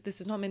like this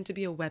is not meant to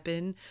be a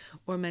weapon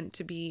or meant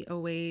to be a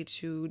way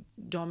to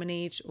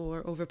dominate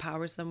or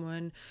overpower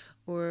someone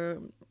or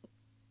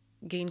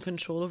gain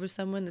control over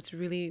someone. That's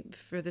really the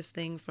furthest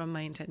thing from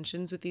my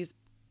intentions with these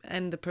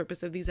and the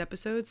purpose of these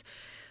episodes.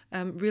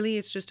 Really,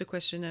 it's just a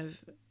question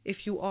of,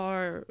 if you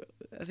are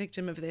a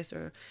victim of this,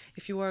 or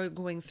if you are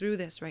going through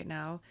this right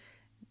now,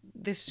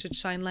 this should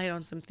shine light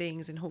on some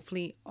things and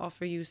hopefully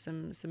offer you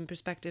some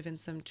perspective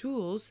and some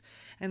tools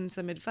and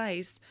some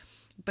advice.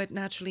 But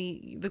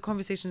naturally, the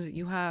conversations that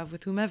you have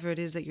with whomever it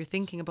is that you're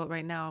thinking about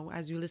right now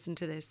as you listen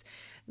to this,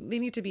 they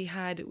need to be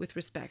had with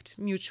respect,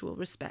 mutual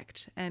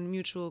respect, and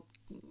mutual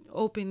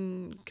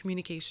open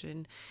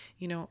communication,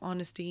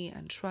 honesty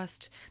and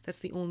trust. That's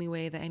the only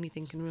way that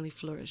anything can really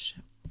flourish,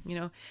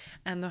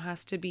 and there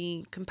has to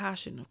be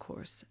compassion, of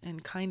course,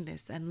 and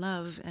kindness and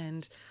love,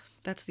 and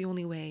that's the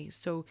only way.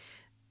 So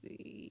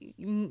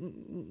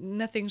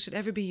nothing should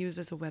ever be used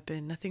as a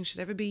weapon. Nothing should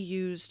ever be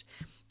used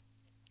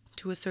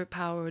to assert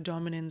power or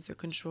dominance or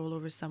control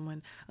over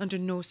someone. Under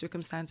no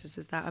circumstances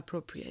is that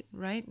appropriate,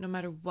 right? No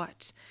matter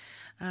what.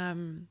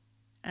 And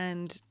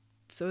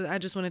so I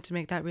just wanted to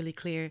make that really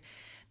clear.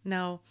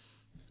 Now,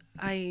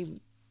 I,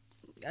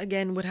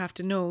 again, would have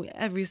to know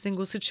every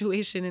single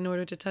situation in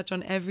order to touch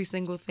on every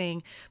single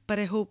thing. But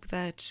I hope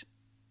that,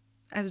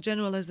 as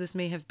general as this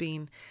may have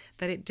been,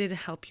 that it did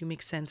help you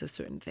make sense of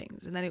certain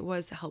things and that it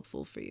was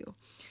helpful for you.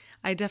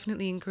 I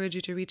definitely encourage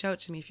you to reach out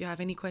to me if you have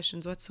any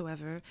questions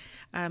whatsoever.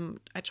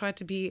 I tried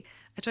to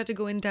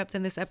go in depth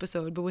in this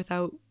episode, but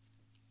without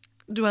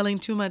dwelling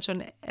too much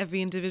on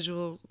every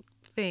individual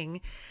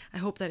thing. I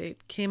hope that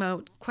it came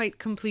out quite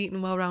complete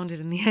and well-rounded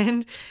in the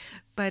end.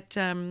 But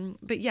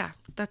yeah,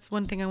 that's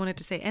one thing I wanted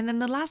to say. And then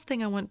the last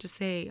thing I want to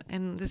say,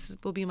 and this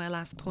will be my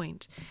last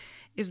point,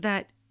 is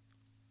that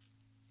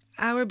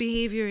our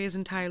behavior is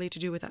entirely to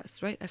do with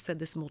us, right? I've said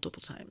this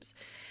multiple times.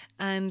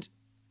 And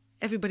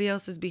everybody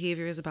else's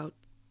behavior is about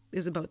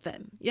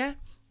them, yeah?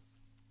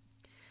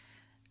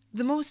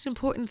 The most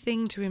important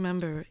thing to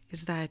remember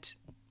is that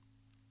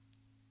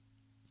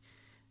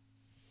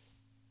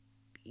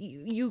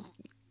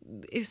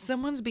if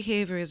someone's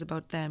behavior is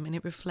about them and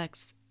it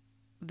reflects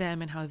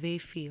them and how they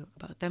feel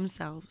about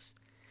themselves,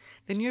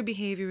 then your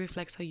behavior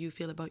reflects how you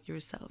feel about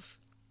yourself.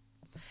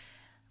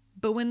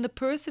 But when the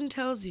person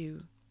tells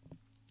you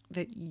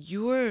that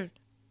you're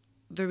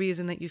the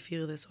reason that you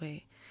feel this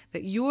way,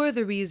 that you're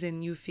the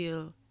reason you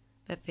feel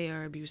that they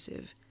are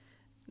abusive,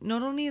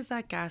 not only is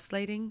that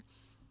gaslighting,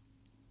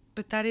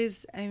 but that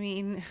is,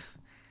 gaslighting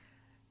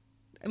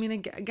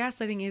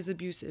is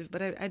abusive,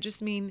 but I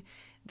just mean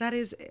that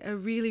is a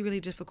really, really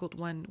difficult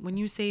one. When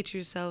you say to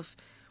yourself,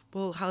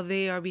 well, how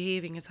they are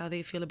behaving is how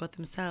they feel about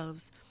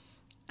themselves,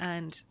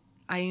 and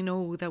I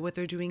know that what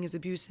they're doing is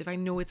abusive, I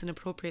know it's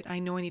inappropriate, I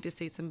know I need to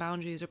set some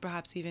boundaries, or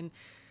perhaps even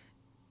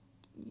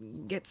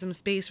get some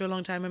space for a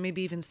long time, or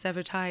maybe even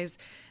sever ties.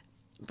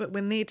 But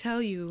when they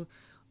tell you,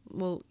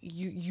 well,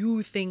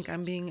 you think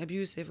I'm being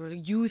abusive, or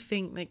you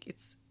think like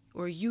it's,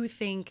 or you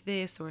think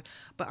this, or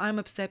but I'm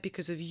upset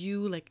because of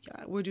you, like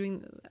we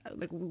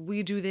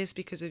do this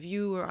because of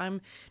you, or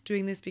I'm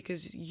doing this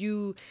because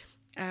you,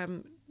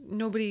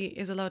 nobody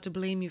is allowed to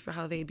blame you for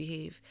how they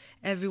behave.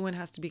 Everyone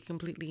has to be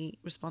completely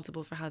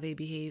responsible for how they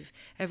behave.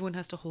 Everyone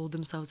has to hold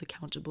themselves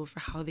accountable for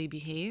how they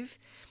behave.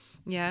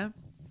 Yeah.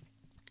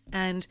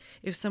 And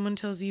if someone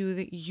tells you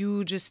that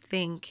you just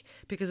think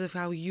because of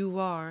how you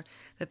are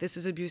that this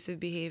is abusive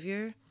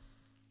behavior,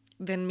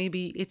 then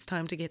maybe it's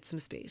time to get some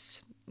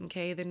space.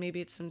 Okay, then maybe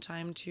it's some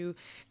time to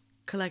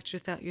collect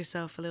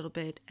yourself a little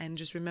bit and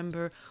just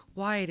remember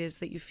why it is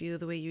that you feel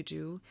the way you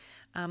do.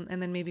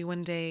 And then maybe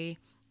one day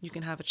you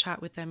can have a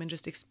chat with them and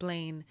just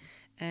explain,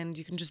 and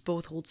you can just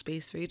both hold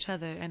space for each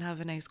other and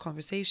have a nice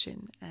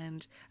conversation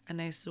and a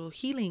nice little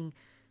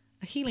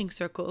a healing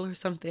circle or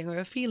something, or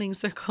a feeling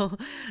circle,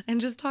 and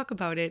just talk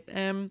about it.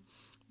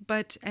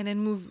 but and then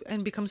move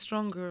and become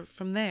stronger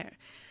from there.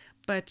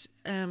 But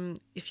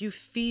if you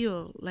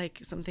feel like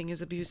something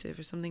is abusive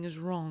or something is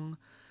wrong,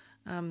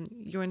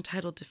 you're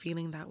entitled to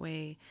feeling that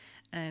way,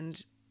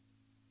 and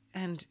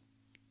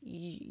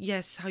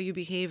yes, how you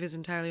behave is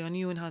entirely on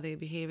you, and how they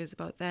behave is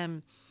about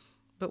them.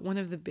 But one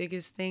of the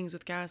biggest things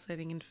with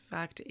gaslighting, in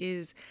fact,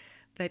 is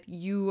that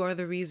you are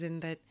the reason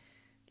that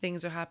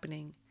things are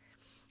happening.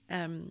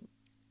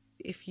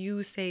 If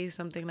you say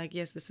something like,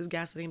 yes, this is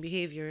gaslighting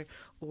behavior,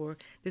 or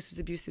this is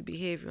abusive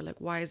behavior, like,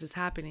 why is this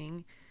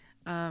happening?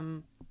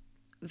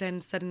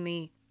 Then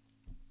suddenly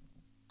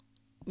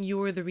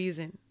you're the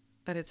reason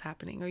that it's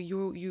happening, or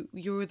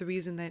you're the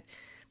reason that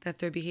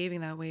they're behaving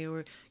that way,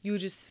 or you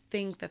just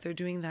think that they're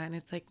doing that, and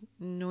it's like,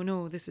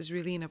 no, this is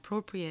really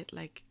inappropriate.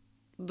 Like,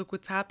 look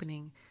what's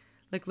happening.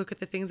 Like, look at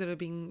the things that are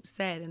being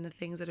said and the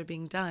things that are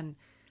being done.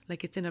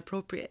 Like, it's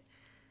inappropriate.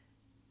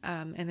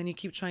 And then you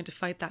keep trying to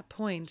fight that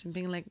point and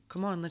being like,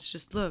 come on, let's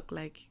just look.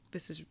 Like,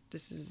 this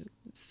is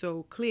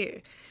so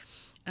clear.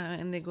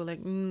 And they go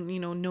like,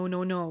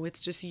 no, it's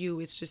just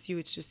you.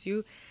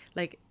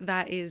 Like,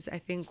 that is, I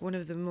think, one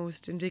of the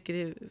most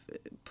indicative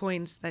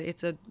points that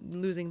it's a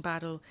losing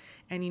battle,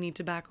 and you need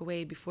to back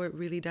away before it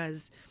really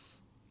does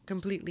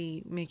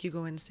completely make you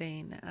go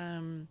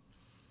insane.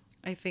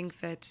 I think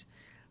that's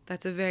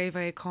a very,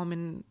 very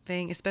common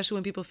thing, especially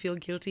when people feel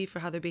guilty for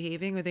how they're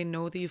behaving, or they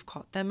know that you've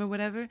caught them or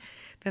whatever.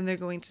 Then they're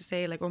going to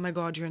say like, oh my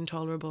God, you're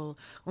intolerable.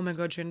 Oh my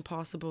God, you're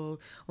impossible.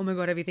 Oh my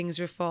God, everything's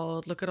your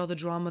fault. Look at all the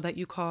drama that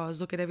you cause.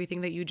 Look at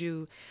everything that you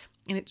do.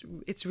 And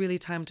it's really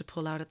time to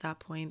pull out at that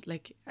point.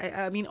 Like,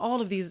 I mean,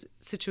 all of these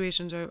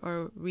situations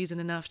are reason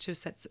enough to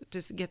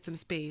get some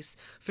space,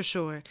 for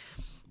sure.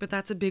 But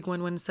that's a big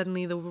one, when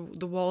suddenly the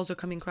walls are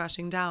coming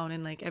crashing down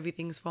and like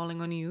everything's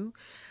falling on you.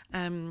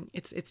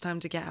 It's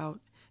time to get out.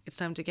 It's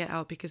time to get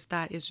out, because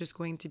that is just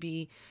going to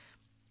be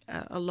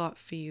a lot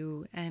for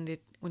you. And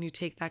when you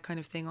take that kind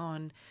of thing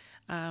on,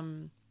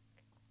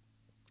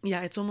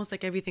 it's almost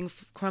like everything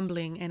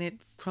crumbling, and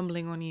it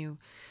crumbling on you.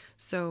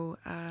 So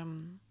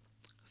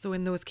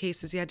in those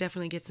cases,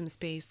 definitely get some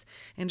space,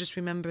 and just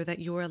remember that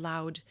you're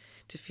allowed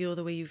to feel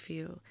the way you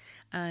feel,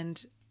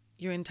 and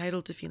you're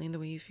entitled to feeling the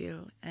way you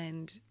feel.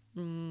 And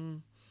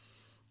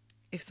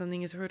if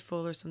something is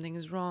hurtful, or something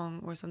is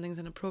wrong, or something's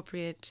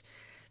inappropriate,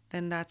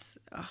 then that's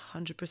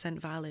 100%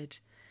 valid,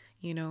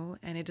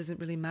 and it doesn't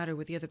really matter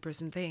what the other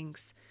person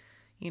thinks.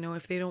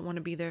 If they don't want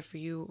to be there for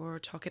you, or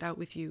talk it out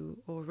with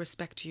you, or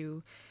respect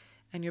you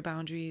and your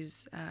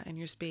boundaries and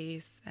your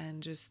space,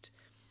 and just,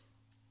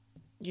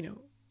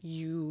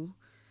 you,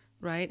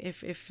 right?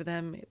 If for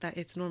them that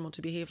it's normal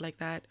to behave like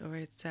that,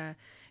 or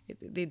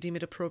they deem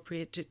it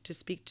appropriate to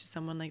speak to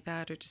someone like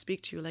that, or to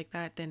speak to you like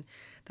that, then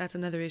that's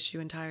another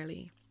issue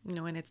entirely,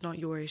 and it's not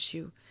your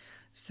issue.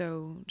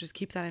 So just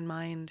keep that in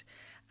mind,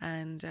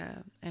 and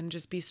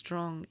just be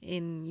strong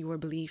in your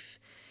belief.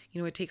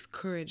 It takes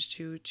courage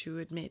to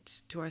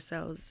admit to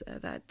ourselves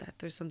that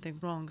there's something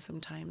wrong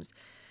sometimes.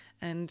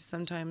 And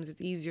sometimes it's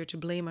easier to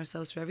blame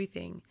ourselves for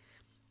everything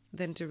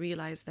than to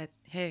realize that,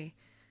 hey,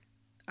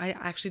 I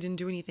actually didn't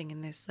do anything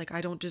in this. Like,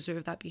 I don't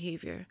deserve that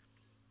behavior.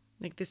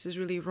 Like, this is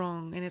really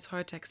wrong, and it's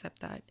hard to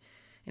accept that,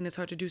 and it's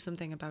hard to do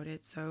something about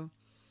it. So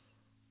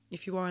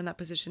if you are in that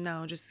position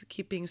now, just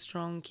keep being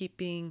strong, keep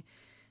being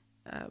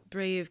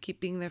brave, keep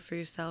being there for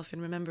yourself.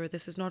 And remember,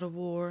 this is not a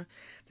war.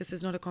 This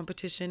is not a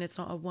competition. It's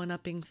not a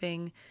one-upping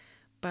thing,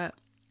 but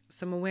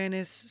some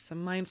awareness,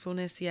 some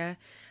mindfulness,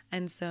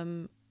 and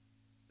some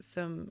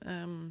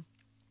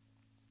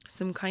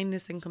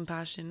kindness and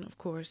compassion, of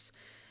course,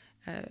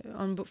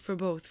 for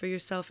both, for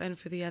yourself and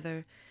for the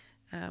other,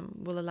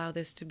 will allow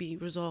this to be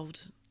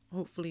resolved,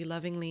 hopefully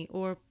lovingly,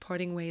 or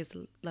parting ways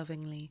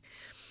lovingly.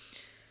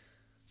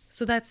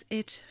 So that's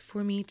it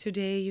for me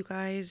today, you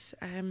guys.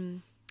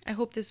 I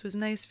hope this was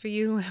nice for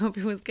you. I hope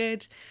it was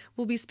good.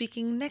 We'll be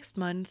speaking next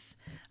month,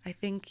 I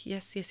think.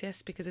 Yes,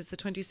 because it's the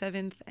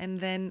 27th, and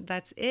then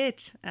that's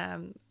it.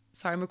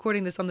 Sorry, I'm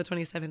recording this on the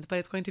 27th, but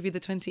it's going to be the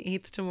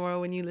 28th tomorrow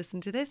when you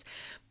listen to this.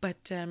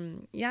 But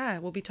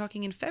we'll be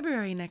talking in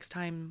February next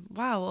time.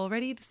 Wow,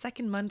 already the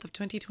second month of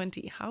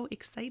 2020. How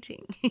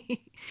exciting.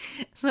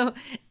 So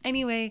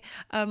anyway,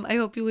 I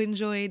hope you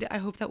enjoyed. I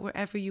hope that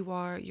wherever you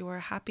are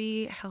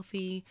happy,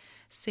 healthy,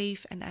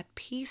 safe, and at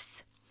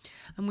peace.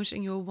 I'm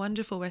wishing you a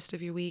wonderful rest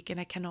of your week, and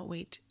I cannot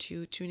wait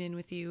to tune in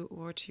with you,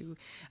 or to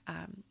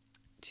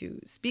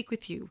speak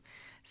with you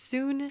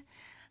soon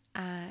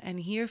and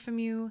hear from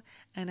you.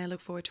 And I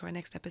look forward to our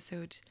next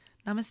episode.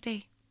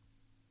 Namaste.